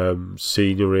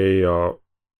scenery or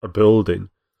a building.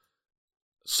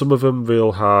 Some of them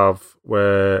they'll have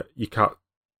where you can't,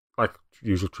 like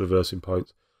usual traversing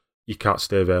points, you can't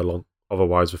stay there long,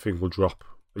 otherwise the thing will drop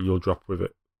and you'll drop with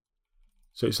it.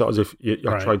 So it's not as if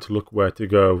you're trying to look where to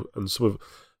go, and some of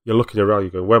you're looking around,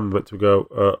 you're going, where am I meant to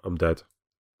go? I'm dead.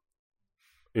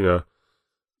 You know.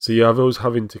 So you're always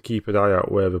having to keep an eye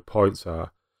out where the points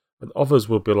are. And others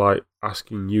will be like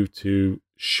asking you to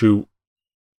shoot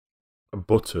a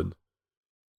button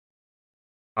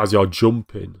as you're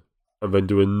jumping, and then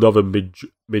do another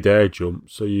mid-air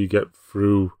jump so you get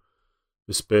through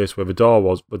the space where the door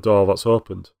was, the door that's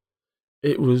opened.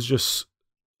 It was just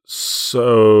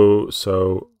so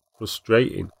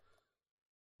frustrating.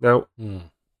 Now,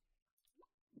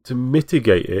 to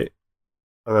mitigate it,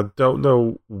 and I don't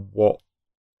know what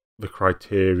the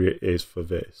criteria is for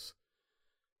this,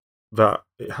 that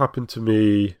it happened to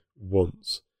me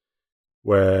once.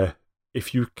 where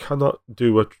if you cannot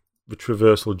do the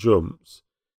traversal jumps,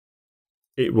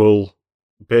 it will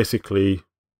basically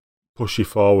push you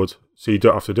forward, so you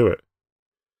don't have to do it.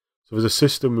 So there's a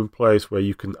system in place where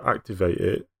you can activate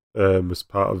it as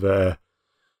part of their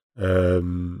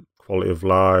quality of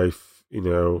life,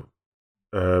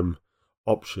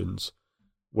 options,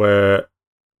 where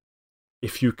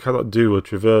if you cannot do a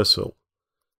traversal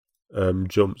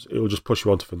jumps, it will just push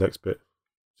you on to the next bit.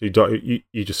 So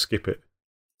you just skip it.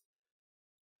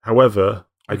 However,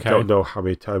 I don't know how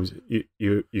many times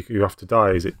you have to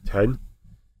die. Is it 10?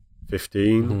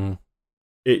 15? Mm-hmm.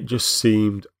 It just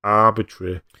seemed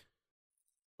arbitrary.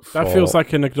 That feels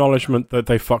like an acknowledgement that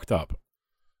they fucked up.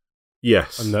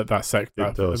 Yes. And that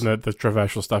does. And the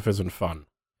traversal stuff isn't fun.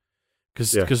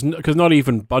 Because not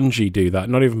even Bungie do that.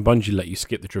 Not even Bungie let you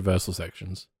skip the traversal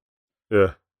sections.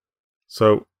 Yeah.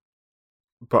 So,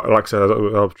 but like I said, I don't know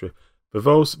about arbitrary. But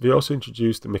they also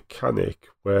introduced a mechanic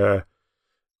where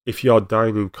if you're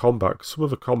dying in combat, some of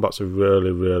the combats are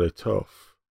really, really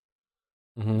tough,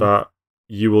 that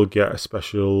you will get a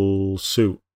special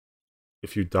suit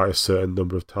if you die a certain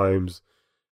number of times.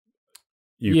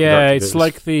 It's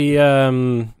like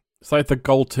the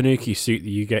gold Tanuki suit that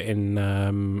you get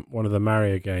in one of the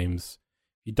Mario games.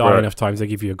 You die enough times, they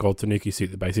give you a gold Tanuki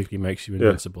suit that basically makes you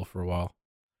invincible for a while.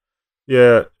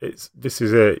 Yeah, this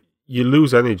is it. You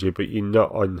lose energy, but you're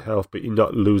not on health, but you're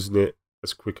not losing it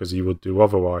as quick as you would do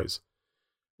otherwise,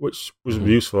 which was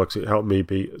useful because it helped me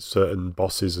beat certain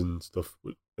bosses and stuff.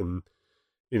 And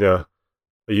I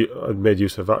made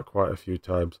use of that quite a few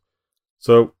times.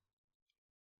 So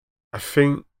I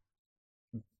think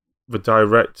the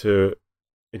director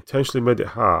intentionally made it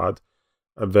hard,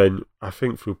 and then I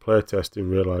think through playtesting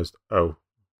realised, oh,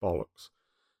 bollocks.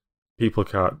 People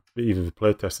can't, even the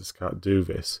playtesters can't do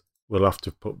this. We'll have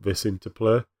to put this into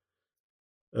play.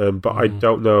 But I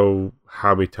don't know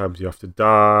how many times you have to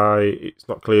die. It's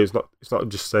not clear. It's not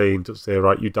just saying to say,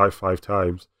 right, you die 5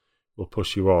 times, we'll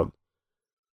push you on.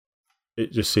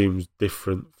 It just seems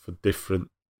different for different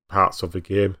parts of the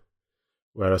game.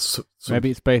 Whereas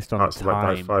maybe it's based on time.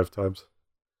 Might die 5 times.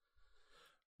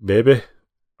 Maybe.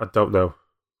 I don't know.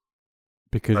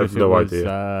 Because I have no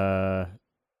idea.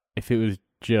 If it was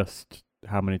just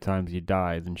how many times you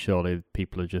die, then surely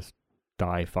people would just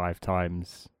die 5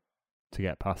 times to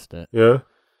get past it. Yeah.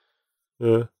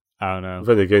 I don't know.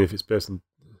 Then again, if it's based on...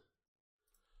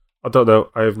 I don't know.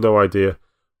 I have no idea.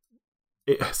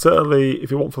 Certainly,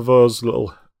 if you want for those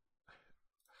little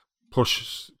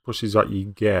pushes that you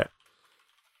get,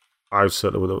 I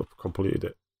certainly would have completed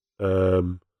it.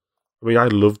 I mean, I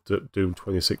loved Doom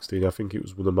 2016. I think it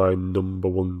was one of my number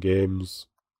one games,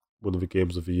 one of the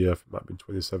games of the year. I think it might have been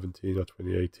 2017 or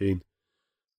 2018.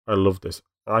 I loved this.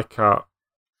 I can't,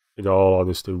 in all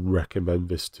honesty, recommend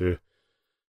this to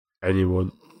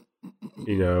anyone,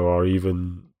 or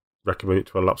even recommend it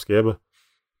to a lapsed gamer,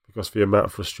 because the amount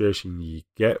of frustration you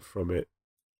get from it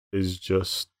is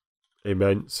just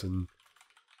immense. And,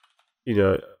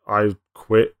 I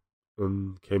quit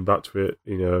and came back to it,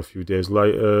 a few days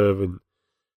later and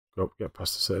get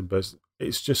past a certain base.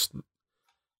 It's just,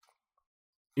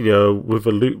 with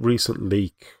a recent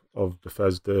leak of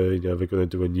Bethesda, they're going to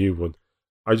do a new one.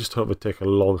 I just hope they take a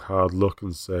long, hard look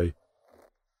and say,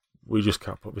 we just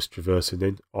can't put this traversing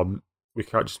in, or we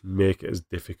can't just make it as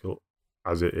difficult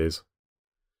as it is.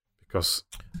 Because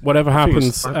whatever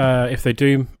happens, if they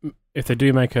do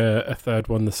make a third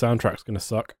one, the soundtrack's going to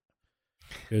suck.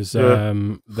 Because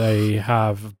they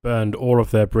have burned all of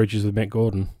their bridges with Mick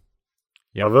Gordon.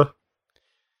 Yep.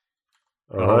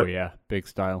 Right. Yeah, big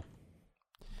style.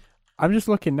 I'm just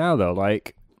looking now though,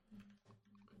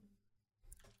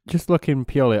 just looking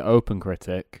purely at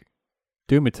OpenCritic,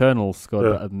 Doom Eternal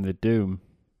scored better than the Doom.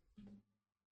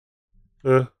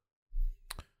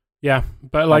 Yeah,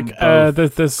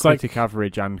 but there's critic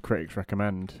average and critics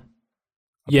recommend.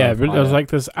 Yeah, but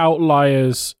there's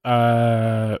outliers.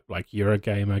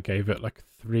 Eurogamer gave it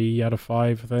 3 out of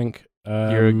 5, I think.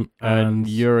 And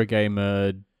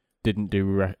Eurogamer didn't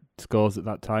do scores at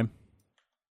that time.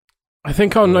 I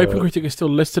think on OpenCritic it's still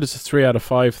listed as a 3 out of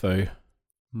 5 though.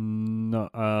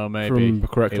 No, maybe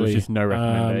correctly. It was just no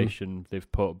recommendation they've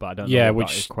put, but I don't know what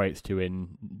that equates to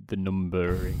in the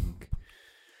numbering.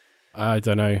 I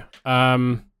don't know.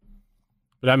 But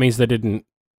that means they didn't.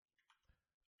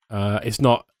 It's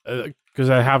not because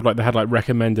they had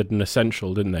recommended and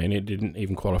essential, didn't they? And it didn't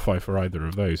even qualify for either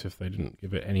of those if they didn't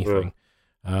give it anything.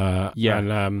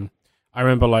 And I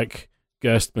remember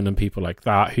Gerstmann and people like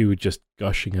that who were just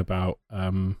gushing about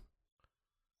Doom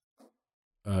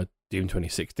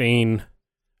 2016,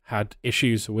 had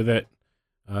issues with it.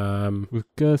 Was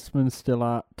Gerstmann still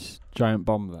at Giant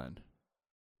Bomb then?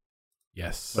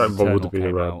 Yes. That one would have been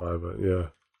came around out. by, but yeah.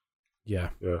 Yeah.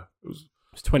 Yeah. It was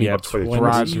It's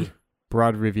 2020.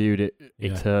 Brad reviewed it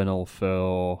Yeah. Eternal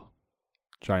for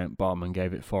Giant Bomb and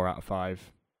gave it 4 out of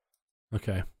 5.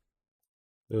 Okay.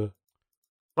 Yeah.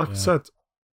 Like I Yeah. said,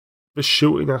 the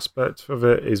shooting aspect of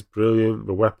it is brilliant.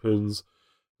 The weapons,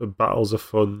 the battles are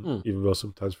fun, even though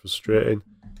sometimes frustrating.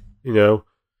 You know,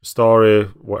 the story,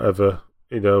 whatever,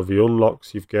 you know, the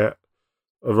unlocks you get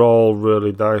are all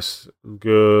really nice and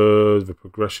good. The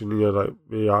progression, you know, like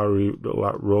the little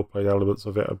like role playing elements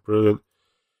of it are brilliant.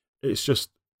 It's just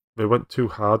they went too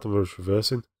hard on the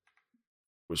traversing,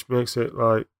 which makes it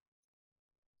like,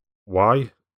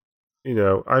 why? You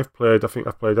know, I think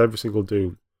I've played every single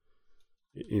Doom,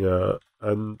 you know,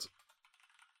 and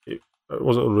it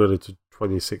wasn't unreal to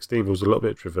 2016. There was a little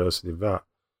bit of traversing in that,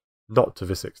 not to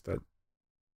this extent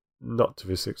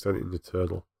in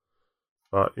Eternal,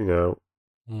 but you know,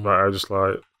 like I just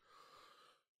like,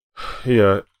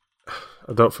 yeah,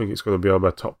 I don't think it's going to be on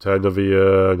my top 10 of the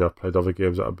year, and I've played other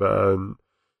games that are better, and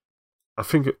I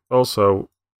think also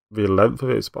the length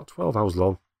of it is about 12 hours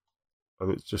long,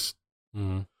 and it's just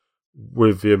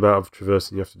with the amount of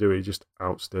traversing you have to do, it just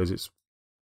outstays its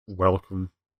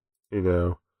welcome, you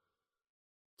know,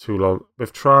 too long.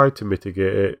 They've tried to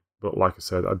mitigate it, but like I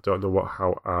said, I don't know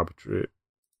how arbitrary,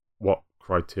 what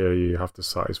criteria you have to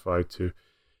satisfy to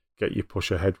get you push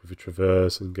ahead with your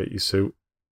traverse and get your suit.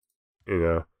 You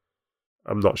know,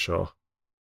 I'm not sure.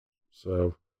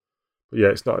 So, but yeah,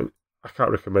 it's not. I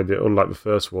can't recommend it. Unlike the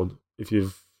first one, if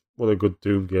you've want a good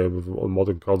Doom game on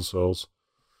modern consoles,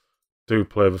 do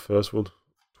play the first one,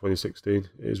 2016.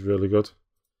 It is really good.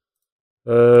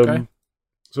 Okay.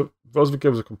 So those of the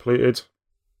games are completed.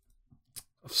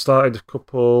 I've started a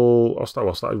couple. I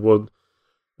started one.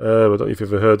 I don't know if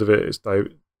you've ever heard of it. It's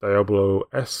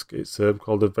Diablo-esque. It's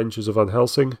called Adventures of Van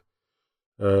Helsing.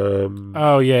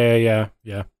 Oh yeah.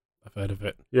 I've heard of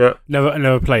it. Yeah.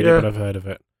 Never played it, but I've heard of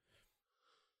it.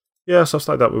 Yeah, so I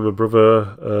started that with my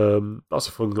brother. That's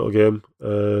a fun little game.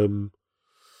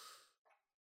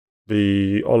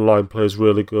 The online play is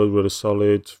really good, really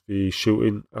solid. The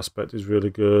shooting aspect is really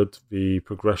good. The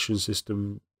progression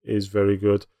system is very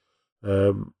good.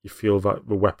 You feel that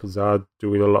the weapons are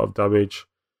doing a lot of damage.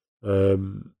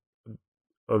 And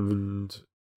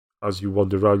as you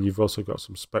wander around, you've also got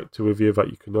some Spectre with you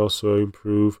that you can also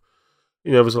improve.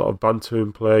 You know, there's a lot of banter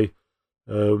in play.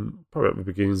 Probably at the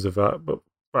beginnings of that, but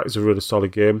that is a really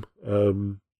solid game.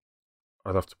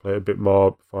 I'd have to play it a bit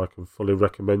more before I can fully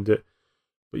recommend it.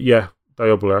 But yeah,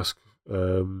 Diablo-esque.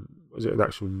 Was it an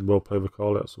action role-play, we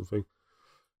call it, or something?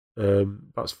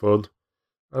 That's fun.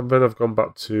 And then I've gone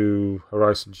back to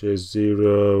Horizon Chase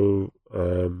Zero.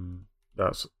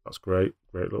 That's great.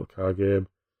 Great little car game.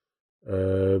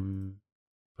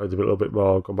 Played a little bit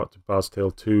more. Gone back to Bard's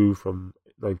Tale 2 from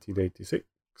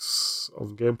 1986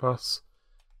 on Game Pass.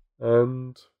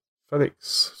 And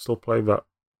Phoenix, still playing that.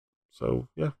 So,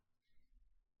 yeah.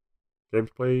 Games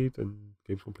played and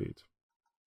games completed.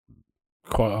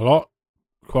 Quite a lot.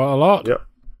 Yep.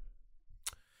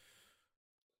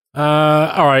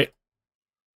 All right.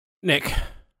 Nick,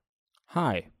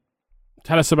 Hi.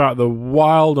 tell us about the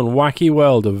wild and wacky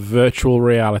world of virtual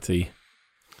reality.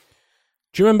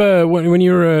 Do you remember when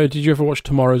you were? Did you ever watch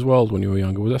Tomorrow's World when you were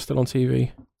younger? Was that still on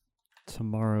TV?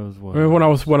 Tomorrow's World. I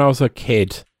remember when I was a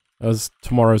kid,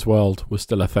 Tomorrow's World was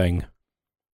still a thing. It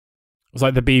was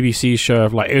like the BBC show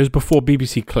of it was before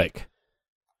BBC Click.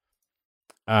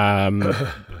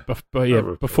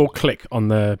 Before Click on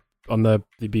the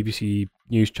BBC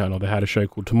News channel, they had a show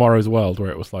called Tomorrow's World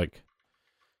where it was like,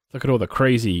 look at all the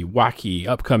crazy, wacky,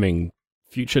 upcoming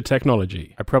future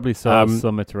technology. I probably saw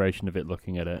some iteration of it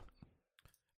looking at it.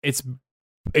 It's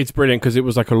brilliant because it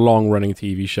was like a long-running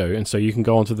TV show, and so you can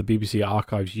go onto the BBC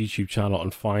Archives YouTube channel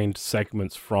and find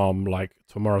segments from like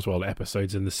Tomorrow's World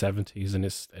episodes in the 70s, and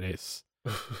it's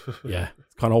yeah,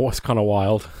 it's kind of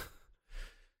wild.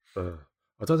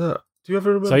 I don't know. Do you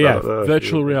ever remember? So yeah,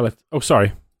 virtual reality. Oh,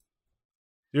 sorry.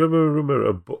 Do you ever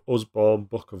remember Usborne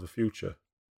Book of the Future?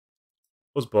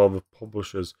 Usborne, the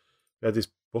publishers, they had this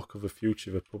Book of the Future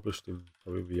they published in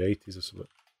probably the 80s or something.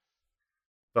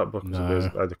 That book was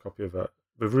amazing. I had a copy of that.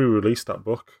 They've re-released that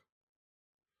book.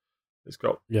 It's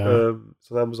got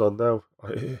it's on Amazon now.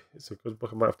 It's a good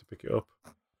book. I might have to pick it up.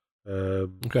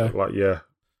 Okay. Like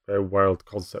a wild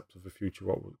concept of the future.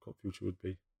 What future would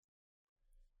be.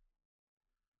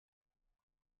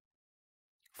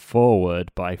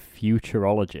 Forward by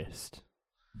Futurologist.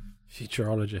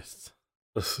 Futurologists.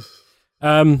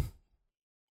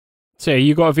 So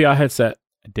you got a VR headset?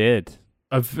 I did.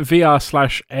 A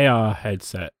VR/AR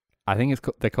headset. I think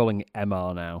they're calling it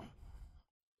MR now.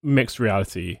 mixed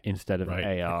reality instead of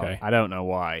Right, AR. okay. I don't know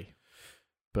why,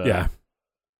 but yeah.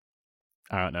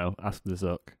 I don't know. Ask the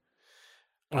Zuck.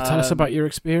 Well, tell us about your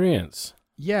experience.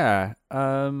 Yeah.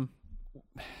 I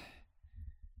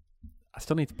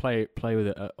still need to play with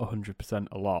it at 100%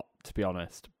 a lot, to be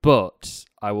honest. But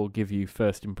I will give you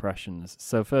first impressions.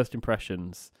 So first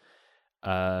impressions,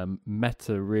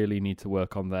 Meta really need to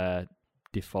work on their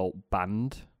default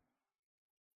band.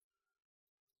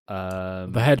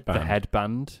 The headband. The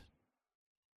headband.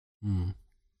 Mm.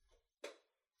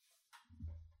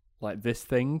 Like, this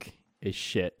thing is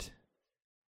shit.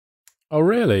 Oh,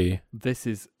 really? This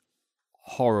is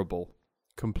horrible.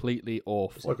 Completely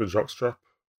awful. It's like a jockstrap.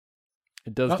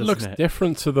 It does, That doesn't looks it?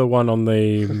 different to the one on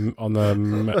the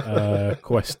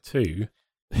Quest 2.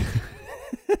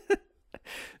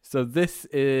 So this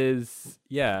is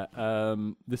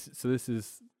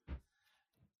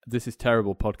this is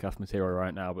terrible podcast material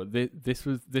right now, but this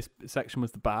section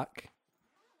was the back,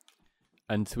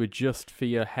 and to adjust for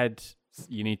your head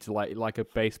you need to like a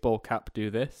baseball cap do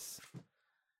this,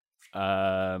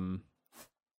 and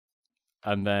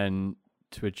then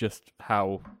to adjust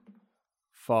how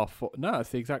far no, it's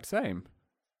the exact same.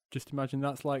 Just imagine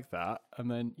that's like that,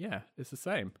 and then it's the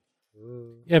same.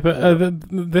 Yeah, but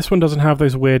this one doesn't have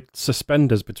those weird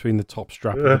suspenders between the top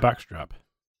strap and the back strap.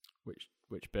 Which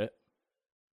bit?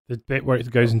 The bit where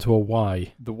it goes into a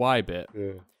Y. The Y bit.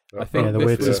 Yeah. I think the this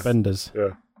weird was- suspenders.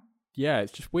 Yeah. Yeah,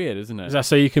 it's just weird, isn't it? Is that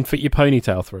so you can fit your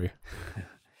ponytail through?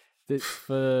 It's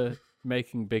for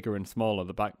making bigger and smaller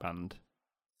the back band.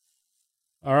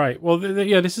 All right. Well,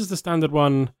 this is the standard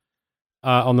one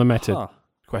on the Meta Huh.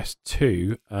 Quest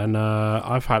 2, and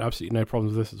I've had absolutely no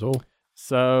problems with this at all.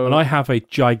 So And I have a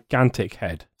gigantic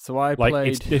head. So I Like, played.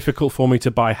 it's difficult for me to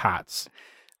buy hats.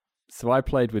 So I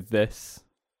played with this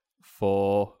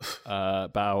for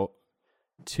about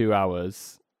 2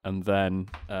 hours, and then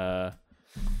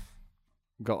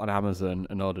got on Amazon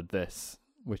and ordered this,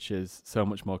 which is so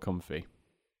much more comfy.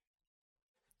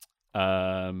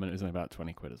 And it was only about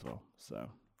 20 quid as well, so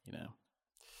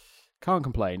can't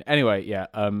complain. Anyway,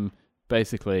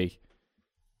 basically,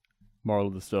 moral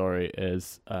of the story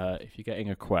is if you're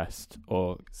getting a Quest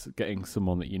or getting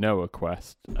someone that you know a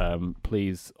Quest,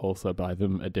 please also buy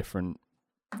them a different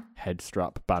head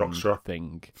strap band Jockstrap.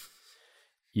 thing.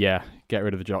 Yeah, get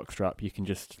rid of the jock strap. You can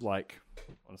just one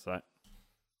sec,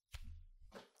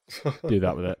 do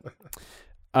that with it.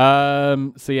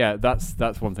 So yeah,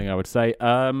 that's one thing I would say.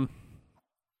 So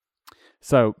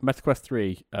MetaQuest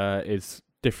 3 is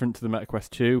different to the MetaQuest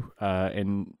 2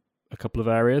 in a couple of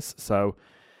areas. So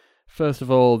first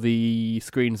of all, the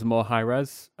screens are more high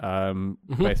res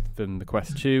based than the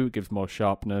Quest 2. It gives more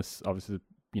sharpness. Obviously,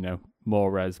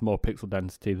 more res, more pixel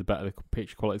density, the better the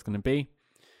picture quality is going to be.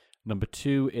 Number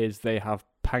 2 is they have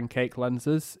pancake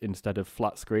lenses instead of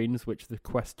flat screens, which the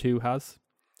Quest 2 has.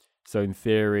 So in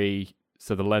theory,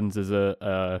 the lenses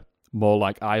are more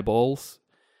like eyeballs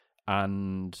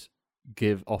and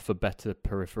offer better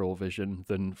peripheral vision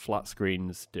than flat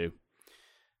screens do.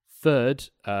 Third,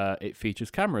 it features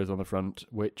cameras on the front,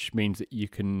 which means that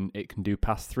it can do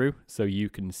pass-through, so you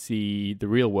can see the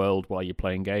real world while you're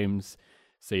playing games,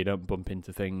 so you don't bump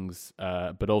into things.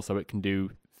 But also, it can do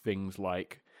things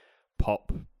like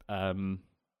pop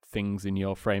things in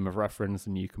your frame of reference,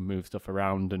 and you can move stuff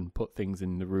around and put things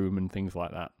in the room and things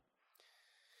like that,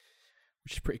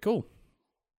 which is pretty cool.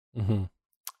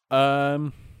 Mm-hmm.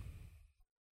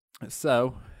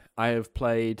 So I have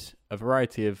played a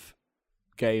variety of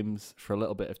games for a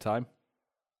little bit of time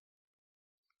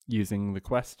using the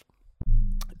Quest.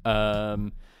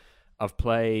 I've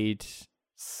played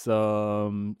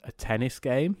a tennis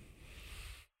game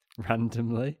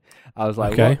randomly. I was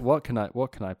like, Okay. what can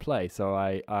I play? So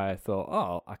I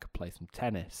thought, I could play some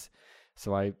tennis.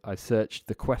 So I searched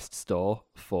the Quest store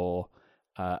for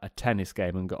a tennis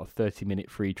game and got a 30-minute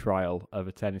free trial of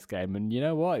a tennis game. And you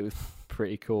know what? It was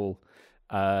pretty cool.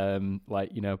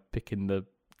 Picking the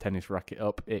tennis racket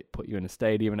up, it put you in a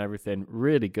stadium and everything.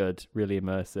 Really good, really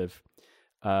immersive.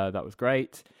 That was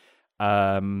great.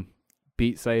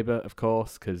 Beat Saber, of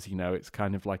course, because it's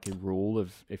kind of like a rule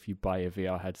of if you buy a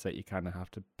VR headset, you kind of have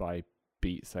to buy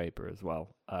Beat Saber as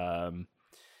well.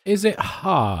 Is it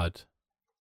hard?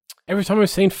 Every time I've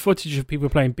seen footage of people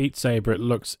playing Beat Saber, it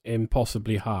looks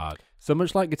impossibly hard. So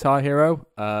much like Guitar Hero,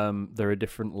 there are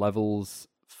different levels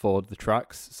for the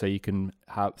tracks, so you can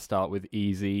start with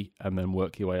easy and then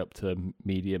work your way up to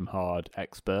medium, hard,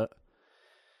 expert.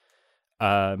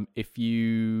 If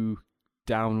you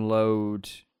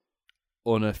download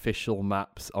unofficial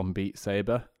maps on Beat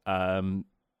Saber,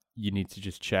 you need to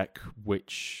just check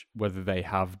whether they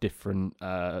have different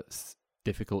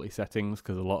difficulty settings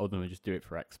because a lot of them are just do it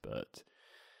for expert.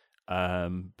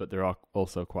 But there are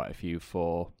also quite a few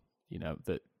for,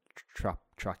 that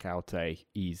track out a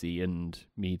easy and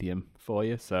medium for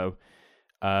you. So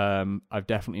I've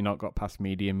definitely not got past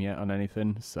medium yet on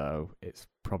anything. So it's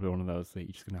probably one of those that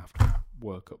you're just going to have to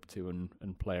work up to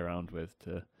and play around with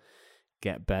to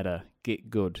get better, get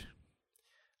good.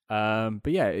 But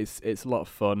yeah, it's a lot of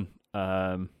fun.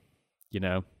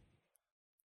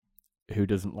 Who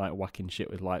doesn't like whacking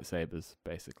shit with lightsabers,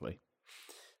 basically,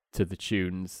 to the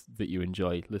tunes that you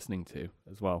enjoy listening to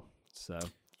as well. So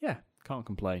yeah, can't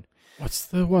complain. What's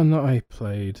the one that I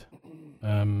played?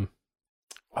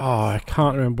 I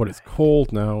can't remember what it's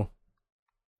called now.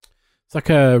 It's like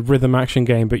a rhythm action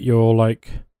game, but you're like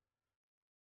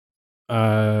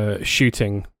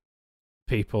shooting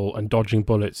people and dodging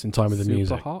bullets in time with the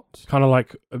music. Super Hot? Kind of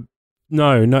like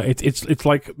no, it's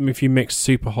like if you mix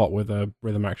Super Hot with a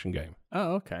rhythm action game.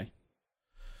 Oh, okay.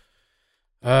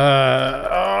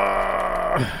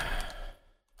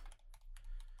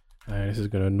 This is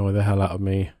going to annoy the hell out of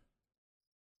me.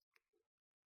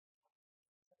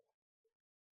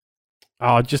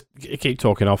 I'll just keep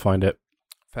talking. I'll find it.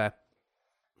 Fair.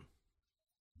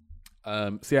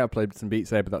 So yeah, I played some Beat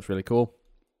Saber. That's really cool.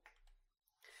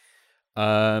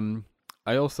 I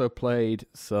also played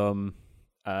some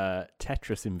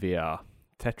Tetris in VR.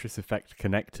 Tetris Effect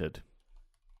Connected.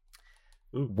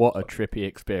 Ooh, what a trippy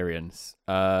experience.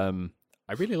 I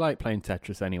really like playing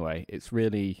Tetris anyway. It's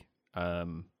really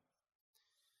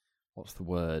what's the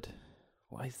word?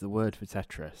 What is the word for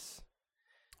Tetris?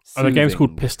 Oh, the game's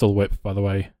called Soothing. Pistol Whip, by the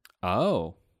way.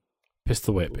 Oh.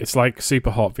 Pistol Whip. It's like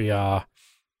Super Hot VR,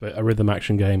 but a rhythm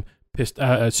action game.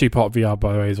 Super Hot VR,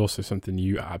 by the way, is also something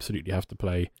you absolutely have to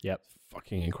play. Yep.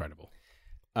 Fucking incredible.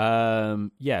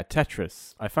 Yeah,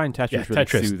 Tetris. I find Tetris really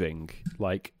Tetris. soothing.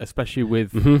 Like, especially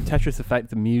with Mhm. Tetris Effect,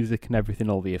 the music and everything,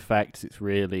 all the effects, it's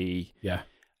really Yeah.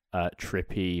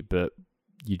 trippy, but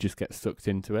you just get sucked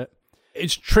into it.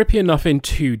 It's trippy enough in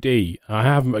 2D. I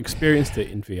haven't experienced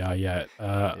it in VR yet.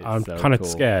 I'm so kind of cool.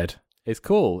 scared. It's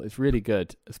cool. It's really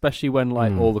good, especially when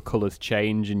like all the colors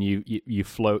change and you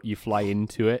fly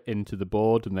into it, into the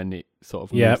board, and then it sort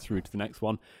of moves through to the next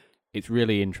one. It's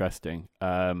really interesting.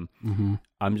 I'm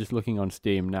just looking on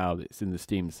Steam now. It's in the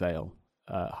Steam sale,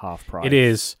 half price. It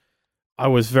is. I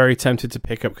was very tempted to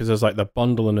pick up because there's like the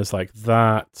bundle and there's like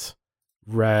that,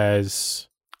 Res.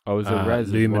 Oh, is it Res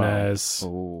Lumines. as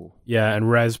well? Oh. Yeah,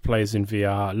 and Res plays in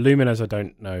VR. Lumines, I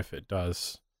don't know if it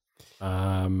does.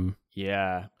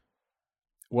 Yeah.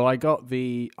 Well, I got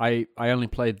I only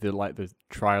played the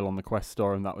trial on the Quest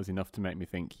store, and that was enough to make me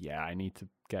think, yeah, I need to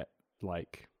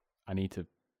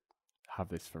have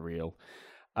this for real.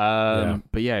 But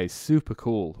yeah, it's super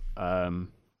cool. I've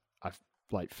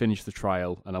finished the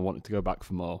trial and I wanted to go back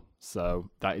for more. So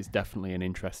that is definitely an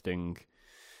interesting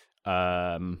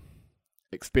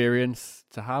experience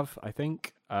to have, I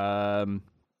think. But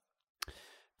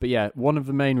yeah, one of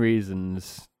the main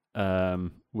reasons,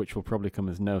 which will probably come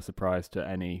as no surprise to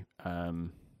any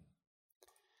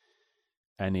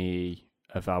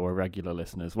of our regular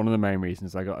listeners, one of the main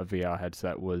reasons I got a VR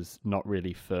headset was not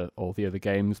really for all the other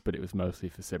games, but it was mostly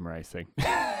for sim racing.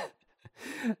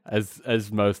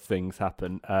 as most things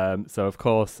happen. So of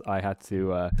course I had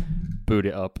to boot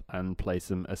it up and play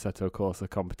some Assetto Corsa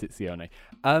Competizione.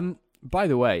 By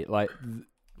the way,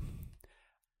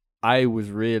 I was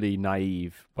really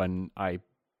naive when I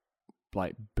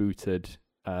booted.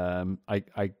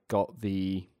 I got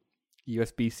the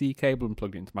USB-C cable and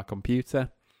plugged it into my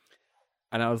computer.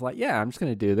 And I was like, yeah, I'm just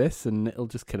going to do this and it'll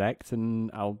just connect and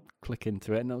I'll click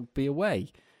into it and it'll be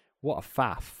away. What a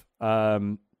faff.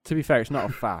 To be fair, it's not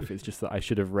a faff. It's just that I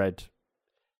should have read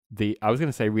the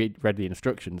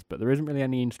instructions, but there isn't really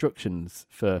any instructions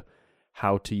for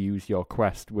how to use your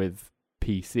Quest with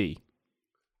PC.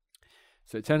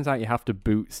 So it turns out you have to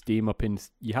boot Steam up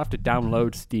you have to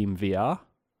download Steam VR.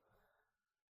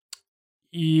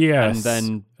 Yes. And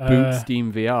then boot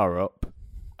Steam VR up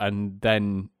and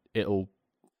then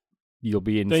you'll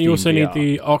be in Then Steam you also VR. need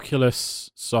the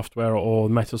Oculus software or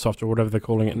Meta software, whatever they're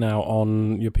calling it now,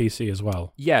 on your PC as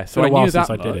well. Yeah, so It's I been a while knew that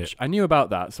since much. I did it. I knew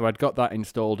about that, so I'd got that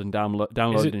installed and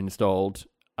downloaded and installed,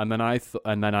 and then I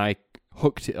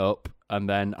hooked it up, and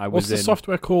then I was What's the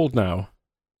software called now?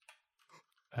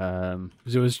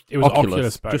 Because it was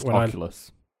Oculus back just when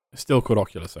Oculus. It's still called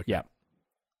Oculus. Okay. Yeah.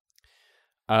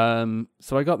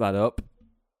 So I got that up,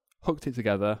 hooked it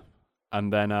together,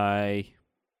 and then I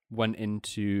went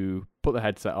put the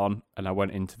headset on, and I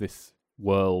went into this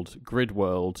grid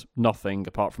world, nothing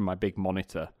apart from my big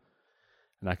monitor.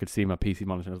 And I could see my PC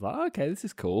monitor. I was like, okay, this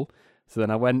is cool. So then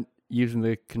I went, using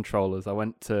the controllers, I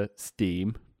went to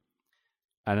Steam,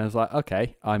 And I was like,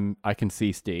 okay, I can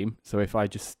see Steam. So if I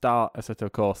just start Assetto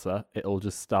Corsa, it'll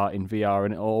just start in VR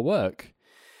and it'll all work.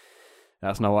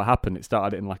 That's not what happened. It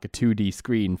started in like a 2D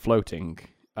screen floating.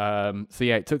 So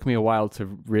yeah, it took me a while to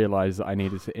realize that I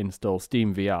needed to install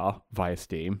Steam VR via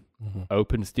Steam,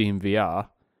 open Steam VR,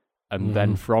 and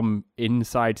then from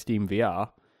inside Steam VR,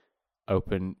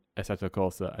 open Assetto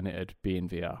Corsa, and it'd be in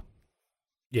VR.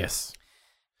 Yes.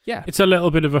 Yeah, It's a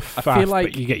little bit of a faff, feel like-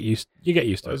 but you get used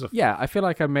to it. yeah. I feel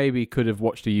like I maybe could have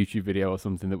watched a YouTube video or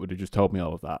something that would have just told me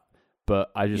all of that,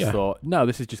 but I just thought, no,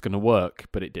 this is just going to work,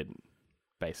 but it didn't.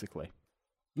 Basically,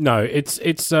 No,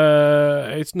 it's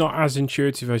not as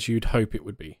intuitive as you'd hope it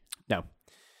would be. no.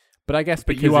 But I guess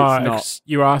But because you are it's not.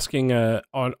 you're asking a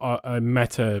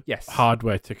Meta Yes.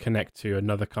 hardware to connect to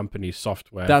another company's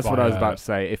software. That's what I was via- about to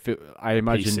say. I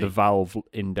imagine PC. the Valve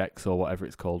Index or whatever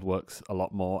it's called works a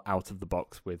lot more out of the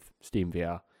box with Steam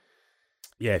VR.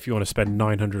 Yeah, if you want to spend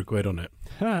 900 quid on it.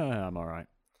 I'm all right.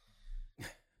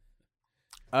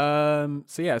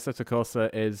 So yeah, Assetto Corsa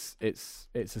it's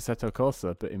Assetto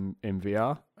Corsa, but in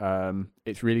VR.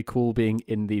 It's really cool being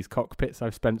in these cockpits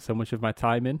I've spent so much of my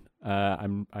time in.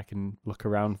 I can look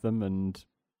around them and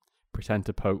pretend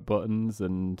to poke buttons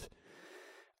and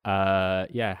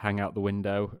hang out the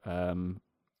window.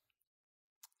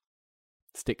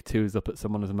 Stick twos up at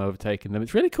someone as I'm overtaking them.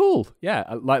 It's really cool. Yeah,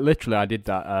 like literally, I did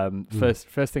that.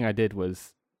 First thing I did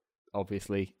was,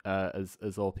 obviously,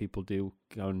 as all people do,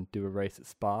 go and do a race at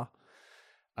Spa.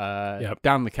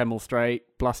 Down the Kemmel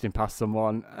Straight, blasting past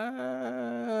someone.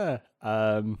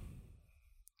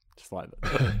 Just like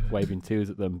waving twos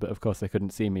at them, but of course they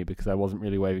couldn't see me because I wasn't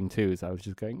really waving twos. I was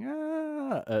just going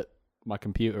at my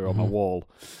computer on my wall.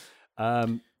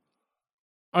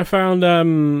 I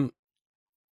found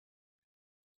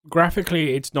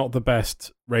graphically it's not the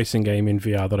best racing game in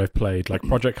VR that I've played. Like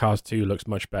Project Cars 2 looks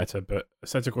much better, but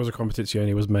Assetto Corsa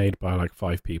Competizione was made by like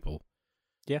 5 people.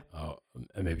 Yeah.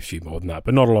 And maybe a few more than that,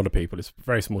 but not a lot of people. It's a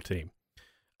very small team.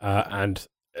 And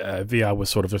VR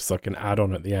was sort of just like an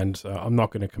add-on at the end. I'm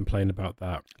not going to complain about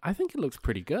that. I think it looks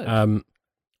pretty good.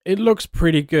 It looks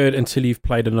pretty good until you've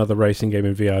played another racing game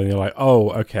in VR and you're like, oh,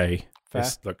 okay, Fair.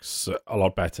 this looks a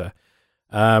lot better.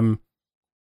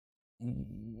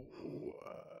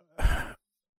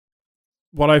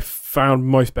 What I found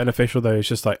most beneficial though is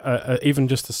just like even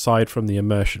just aside from the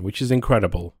immersion, which is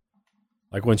incredible.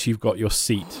 Like once you've got your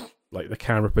seat, like the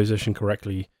camera positioned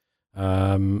correctly,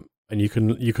 and you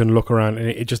can look around, and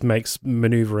it just makes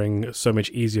maneuvering so much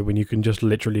easier when you can just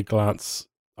literally glance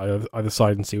either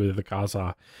side and see where the cars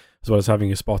are, as well as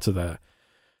having a spotter there.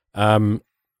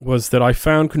 Was that I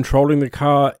found controlling the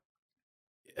car,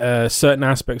 certain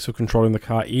aspects of controlling the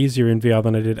car easier in VR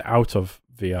than I did out of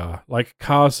VR. Like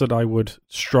cars that I would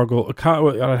struggle,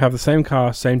 I'd have the same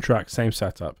car, same track, same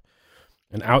setup.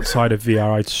 And outside of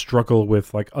VR, I'd struggle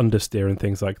with like understeer and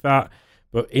things like that.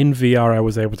 But in VR, I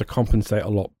was able to compensate a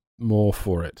lot more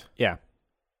for it. Yeah.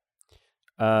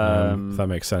 If that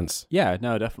makes sense. Yeah,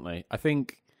 no, definitely. I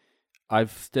think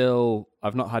I've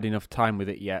not had enough time with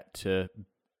it yet to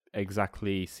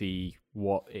exactly see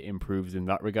what it improves in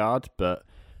that regard, but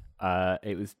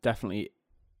it was definitely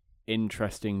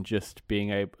interesting just being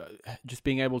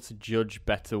able to judge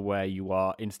better where you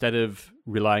are instead of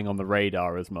relying on the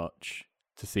radar as much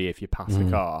to see if you pass a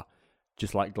car,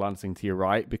 just like glancing to your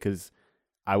right, because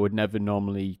I would never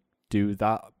normally do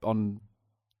that on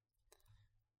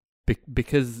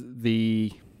because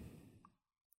the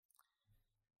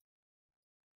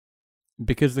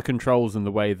controls and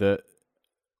the way that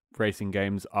racing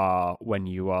games are when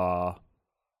you are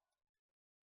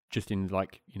just in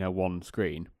like, one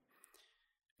screen,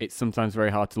 it's sometimes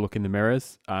very hard to look in the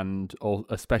mirrors, and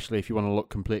especially if you want to look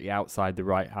completely outside the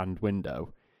right hand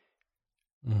window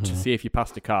to see if you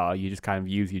passed a car, you just kind of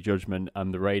use your judgment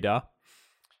and the radar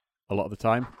a lot of the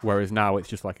time, whereas now it's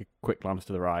just like a quick glance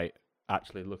to the right,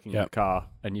 actually looking at the car,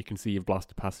 and you can see you've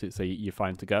blasted past it, so you're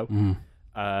fine to go.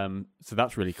 So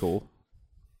that's really cool.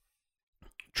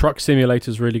 Truck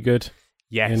Simulator's really good.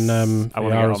 Yes, in I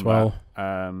want to VR get as on well.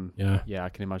 that. Yeah, I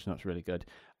can imagine that's really good.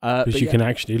 Because you can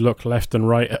actually look left and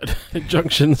right at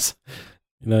junctions.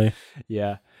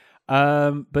 Yeah.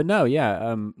 But no,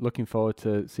 yeah. Looking forward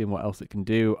to seeing what else it can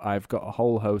do. I've got a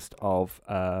whole host of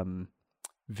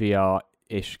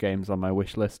VR-ish games on my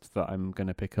wish list that I'm going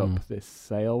to pick up this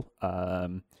sale. I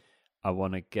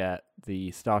want to get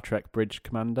the Star Trek Bridge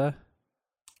Commander.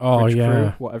 Oh, Bridge yeah.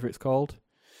 Crew, whatever it's called.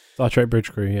 Star Trek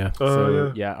Bridge Crew, yeah.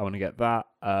 Yeah, I want to get that.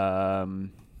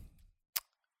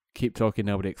 Keep Talking,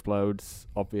 Nobody Explodes,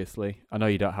 obviously. I know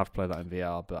you don't have to play that in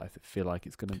VR, but I feel like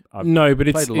it's going to... No, but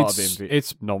played a lot of it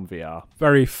it's non-VR.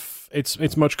 very...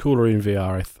 it's much cooler in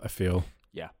VR, I feel.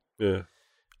 Yeah. Yeah.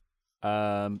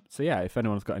 So yeah, if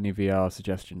anyone's got any VR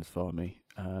suggestions for me,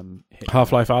 hit me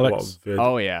Half-Life up. Alex.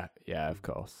 Oh yeah, of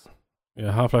course.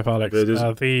 Yeah, Half-Life Alex.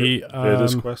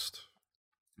 Vader's Quest.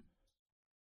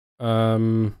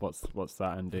 What's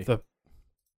that, Andy?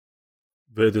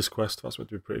 Vader's Quest. That's meant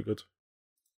to be pretty good.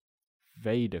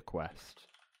 Vader Quest.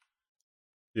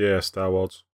 Yeah, Star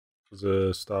Wars. There's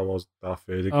a Star Wars Darth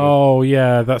Vader game. Oh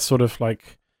yeah, that's sort of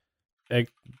like, that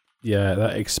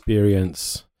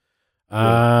experience.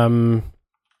 Yeah.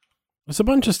 There's a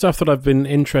bunch of stuff that I've been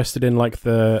interested in, like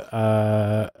the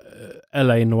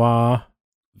LA Noire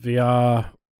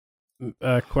VR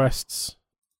quests,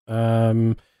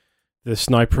 the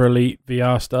Sniper Elite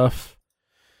VR stuff.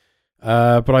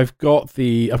 But I've got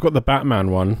the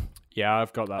Batman one. Yeah,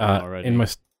 I've got that one already.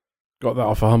 Got that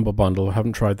off a Humble Bundle. I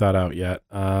haven't tried that out yet.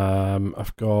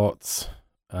 I've got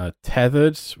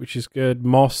Tethered, which is good.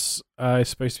 Moss is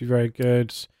supposed to be very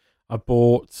good. I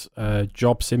bought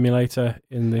Job Simulator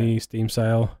in the Steam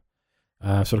sale.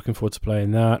 So looking forward to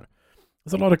playing that.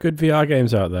 There's a lot of good VR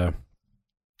games out there.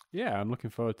 Yeah, I'm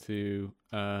looking forward to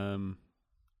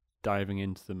diving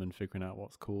into them and figuring out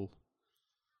what's cool.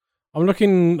 I've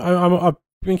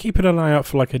been keeping an eye out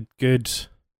for like a good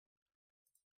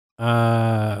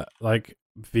like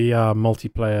VR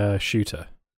multiplayer shooter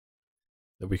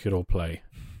that we could all play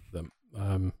them.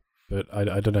 But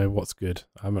I don't know what's good.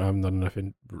 I haven't done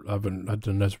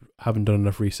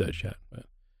enough research yet. But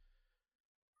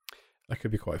that could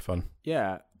be quite fun.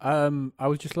 Yeah. I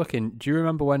was just looking. Do you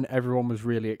remember when everyone was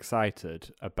really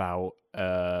excited about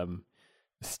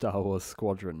Star Wars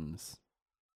Squadrons?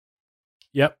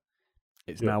 Yep.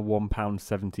 It's now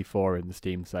 £1.74 in the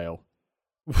Steam sale.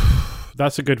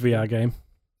 That's a good VR game.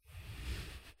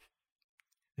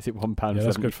 Is it £1.74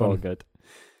 that's good fun. Good?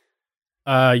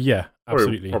 Yeah,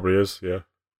 absolutely. Probably is, yeah.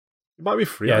 It might be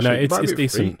free. Yeah, actually. no, it's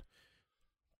decent.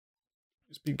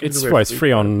 It's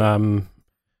free on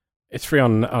it's free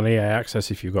on EA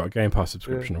Access if you've got a Game Pass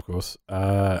subscription, of course.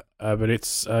 But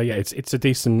it's a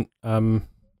decent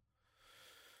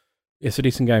it's a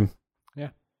decent game. Yeah.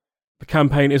 The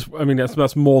campaign is, I mean,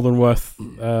 that's more than worth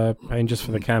paying just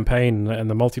for the campaign, and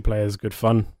the multiplayer is good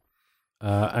fun.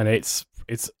 And it's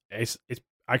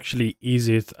actually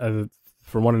easier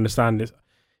from what I understand, it's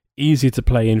easier to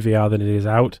play in VR than it is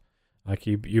out. Like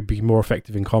you'd be more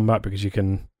effective in combat because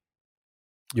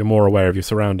you're more aware of your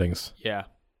surroundings. Yeah.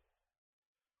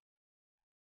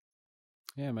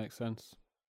 Yeah, makes sense.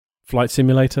 Flight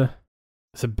Simulator.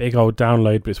 It's a big old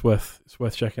download, but it's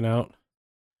worth checking out.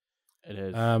 It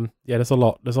is. Yeah, there's a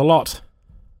lot.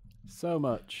 So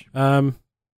much.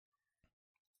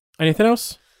 Anything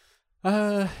else?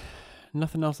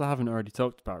 Nothing else I haven't already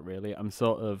talked about, really. I'm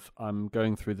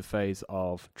going through the phase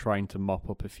of trying to mop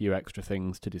up a few extra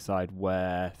things to decide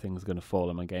where things are going to fall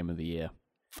in my Game of the Year.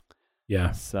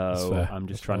 Yeah. So I'm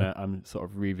sort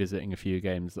of revisiting a few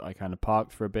games that I kind of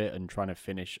parked for a bit and trying to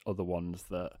finish other ones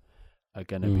that are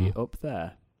going to be up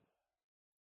there.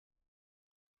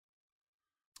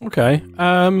 Okay.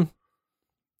 I'll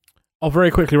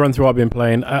very quickly run through what I've been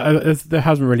playing. There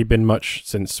hasn't really been much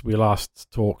since we last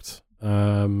talked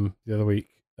the other week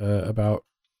about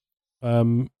what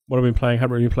I've been playing.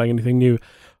 Haven't really been playing anything new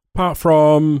apart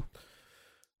from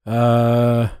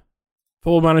Football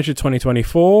Manager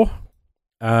 2024.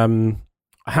 I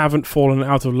haven't fallen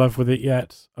out of love with it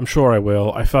yet. I'm sure I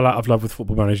will. I fell out of love with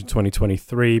Football Manager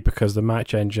 2023 because the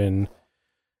match engine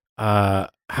had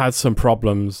some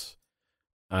problems,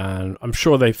 and I'm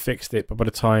sure they fixed it, but by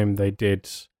the time they did,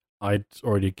 I'd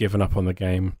already given up on the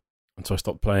game, and so I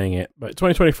stopped playing it. But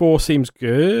 2024 seems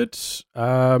good.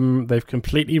 They've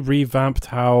completely revamped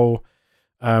how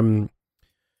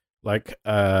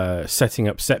setting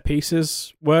up set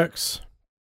pieces works.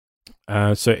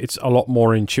 So it's a lot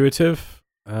more intuitive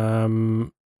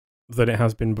than it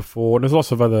has been before. And there's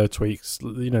lots of other tweaks.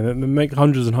 You know, they make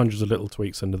hundreds and hundreds of little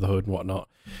tweaks under the hood and whatnot.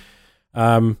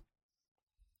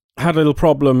 Had a little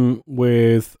problem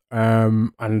with,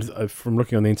 and from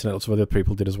looking on the internet, lots of other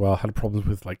people did as well, had problems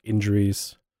with like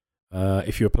injuries.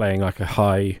 If you were playing like a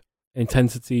high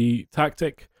intensity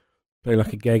tactic, playing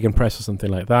like a Gegenpress or something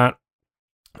like that.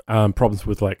 Problems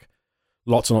with like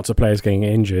lots and lots of players getting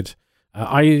injured.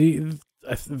 I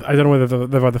don't know whether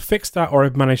they've either fixed that or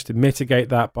I've managed to mitigate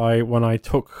that by when I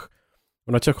took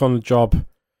on the job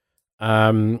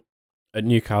at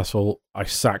Newcastle, I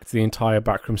sacked the entire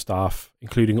backroom staff,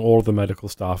 including all of the medical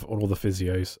staff, all the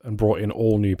physios, and brought in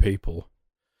all new people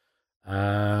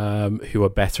who are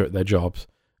better at their jobs.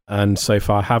 And so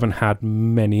far, I haven't had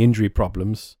many injury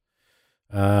problems.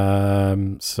 So I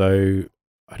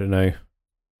don't know.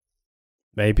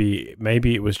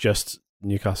 Maybe it was just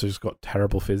Newcastle just got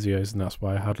terrible physios, and that's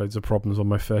why I had loads of problems on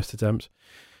my first attempt.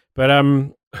 But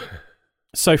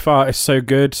so far it's so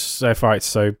good. So far it's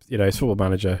so, it's Football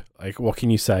Manager. Like, what can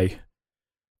you say?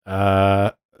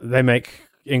 They make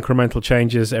incremental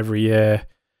changes every year.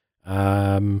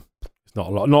 It's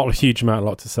not a huge amount, a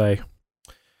lot to say.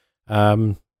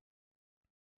 And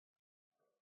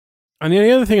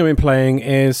the other thing I've been playing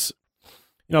is,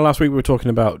 last week we were talking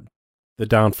about the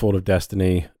downfall of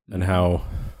Destiny and how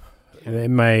they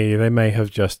may have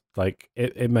just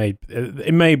it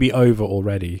may be over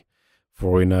already, for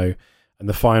all we know, and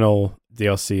the final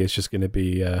DLC is just going to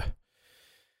be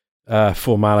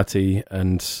formality,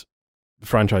 and the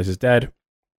franchise is dead.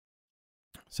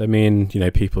 So me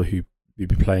and people who be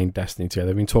playing Destiny together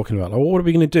have been talking about, what are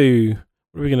we going to do?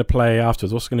 What are we going to play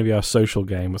afterwards? What's going to be our social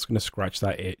game? What's going to scratch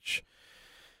that itch?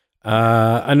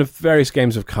 And various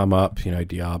games have come up,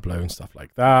 Diablo and stuff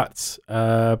like that.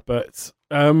 But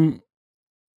we're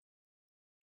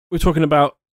talking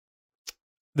about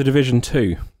The Division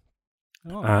 2.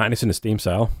 And it's in a Steam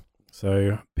sale.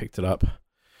 So I picked it up.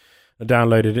 I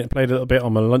downloaded it, played a little bit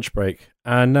on my lunch break.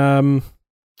 And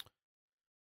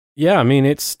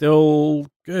it's still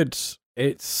good.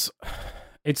 It's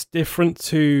different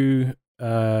to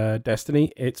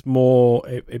Destiny. It's more.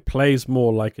 It plays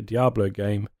more like a Diablo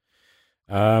game.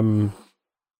 In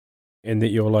that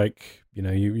you're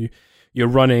you're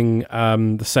running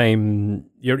the same.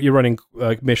 You're running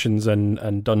missions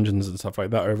and dungeons and stuff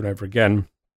like that over and over again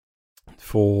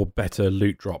for better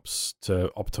loot drops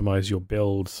to optimize your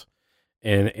builds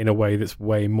in a way that's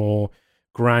way more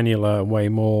granular and way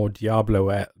more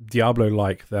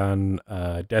Diablo-like than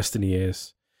Destiny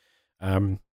is.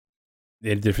 The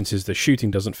difference is the shooting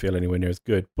doesn't feel anywhere near as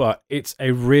good, but it's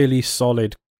a really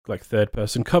solid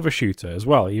third-person cover shooter as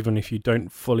well, even if you don't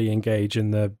fully engage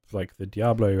in the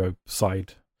Diablo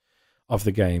side of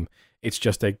the game. It's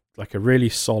just a really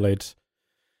solid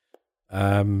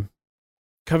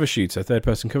cover shooter,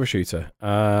 third-person cover shooter.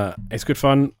 It's good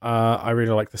fun. I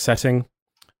really like the setting.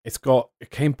 It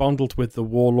came bundled with the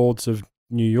Warlords of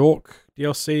New York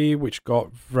DLC, which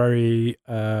got very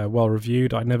well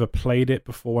reviewed. I never played it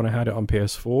before when I had it on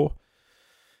PS4.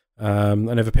 I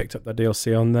never picked up that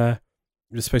DLC on there.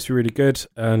 It was supposed to be really good,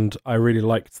 and I really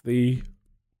liked the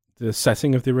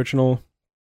setting of the original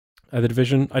The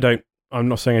Division. I'm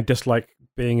not saying I dislike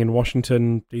being in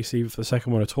Washington DC for the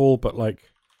second one at all, but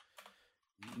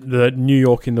the New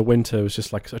York in the winter was just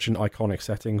such an iconic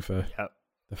setting for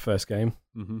the first game.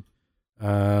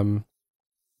 Mm-hmm.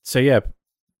 So yeah,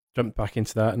 jumped back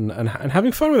into that and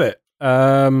having fun with it.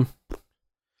 But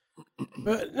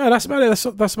no, that's about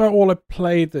it. That's about all I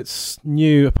played that's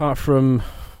new, apart from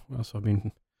what else I've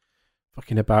been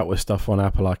fucking about with stuff on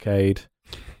Apple Arcade.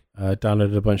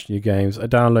 Downloaded a bunch of new games. I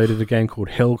downloaded a game called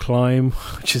Hill Climb,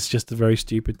 which is just a very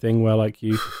stupid thing where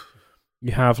you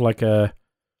have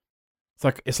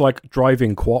it's like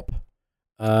driving QWOP.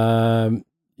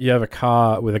 You have a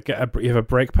car with you have a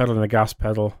brake pedal and a gas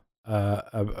pedal,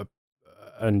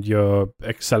 and you're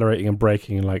accelerating and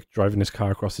braking and driving this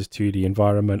car across this 2D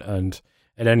environment. And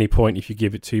at any point, if you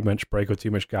give it too much brake or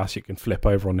too much gas, it can flip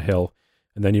over on the hill,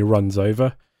 and then he runs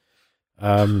over.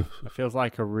 It feels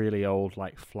like a really old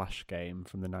Flash game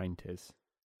from the 90s.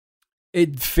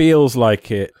 It feels like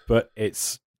it, but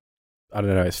it's, I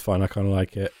don't know, it's fun. I kind of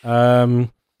like it.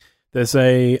 There's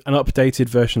an updated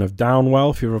version of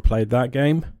Downwell, if you've ever played that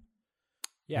game.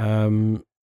 Yeah.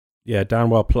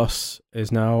 Downwell Plus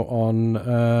is now on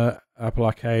Apple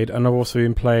Arcade, and I've also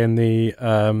been playing the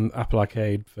Apple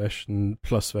Arcade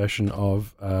Plus version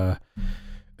of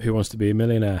Who Wants to Be a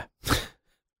Millionaire?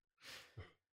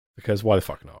 Because why the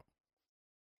fuck not?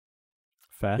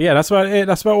 Fair. Yeah, that's about it.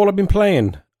 That's about all I've been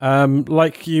playing.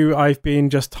 Like you, I've been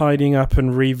just tidying up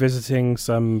and revisiting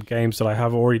some games that I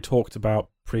have already talked about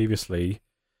previously.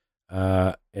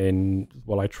 I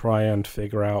try and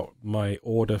figure out my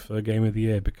order for Game of the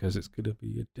Year, because it's going to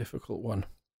be a difficult one.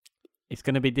 It's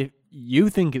going to be. You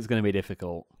think it's going to be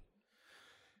difficult?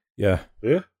 Yeah.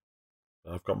 Yeah.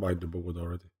 I've got my number one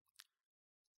already.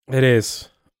 It is.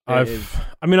 I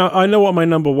know what my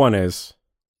number one is,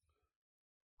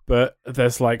 but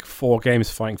there's 4 games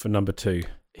fighting for number 2.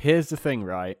 Here's the thing,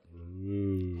 right?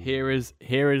 Ooh. Here is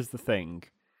the thing.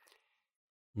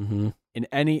 Mm-hmm. In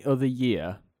any other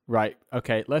year, right?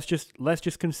 Okay, let's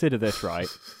just consider this, right?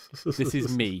 This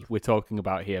is me. We're talking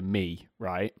about here, me,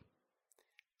 right?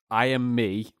 I am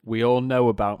me. We all know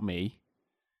about me.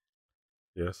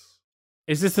 Yes.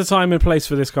 Is this the time and place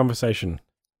for this conversation?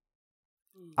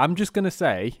 I'm just gonna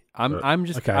say,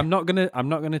 Okay. I'm not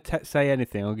gonna say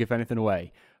anything or give anything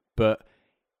away. But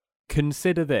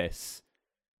consider this: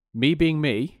 me being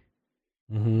me,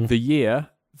 the year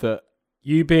that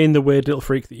you being the weird little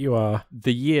freak that you are,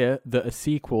 a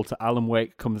sequel to Alan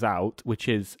Wake comes out, which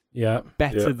is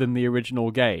better than the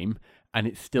original game, and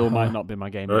it still might not be my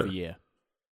game of the year.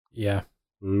 Yeah.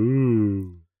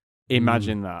 Ooh.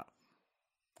 Imagine that.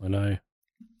 I know.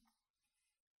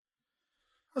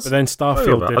 But then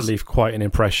Starfield did leave quite an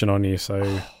impression on you,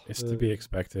 so it's to be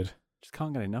expected. Just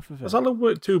can't get enough of it. Has Alan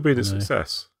Wake 2 been a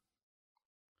success?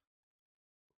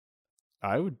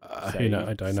 I would say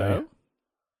I don't know.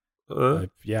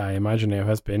 Yeah, I imagine it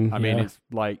has been. I mean, it's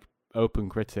like Open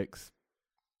Critics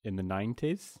in the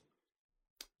 90s.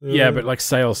 Yeah, but like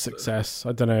sales success.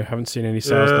 I don't know. Haven't seen any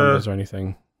sales numbers or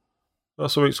anything. Oh,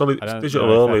 so it's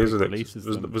digital only, isn't it?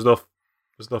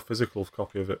 There's no physical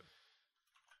copy of it.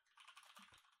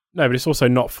 No, but it's also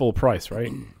not full price,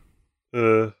 right?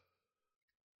 I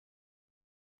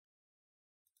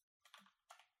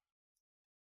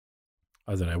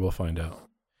don't know. We'll find out.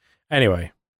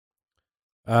 Anyway.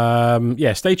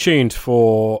 Stay tuned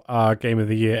for our Game of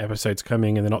the Year episodes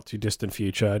coming in the not too distant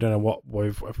future. I don't know what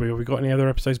have we got any other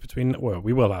episodes between. Well,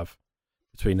 we will have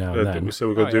between now and then. We said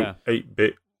we're going to do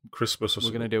 8-bit Christmas or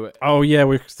something. We're going to do it. Oh yeah,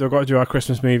 we've still got to do our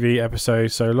Christmas movie episode,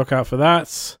 so look out for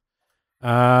that.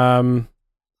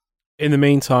 In the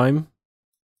meantime,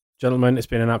 gentlemen, it's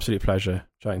been an absolute pleasure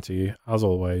chatting to you as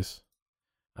always.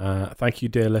 Thank you,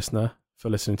 dear listener, for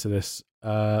listening to this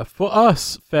for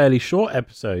us fairly short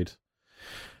episode.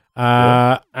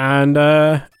 We'll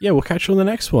catch you on the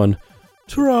next one.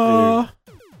 Ta-ra!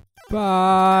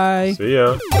 Bye. See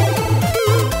ya.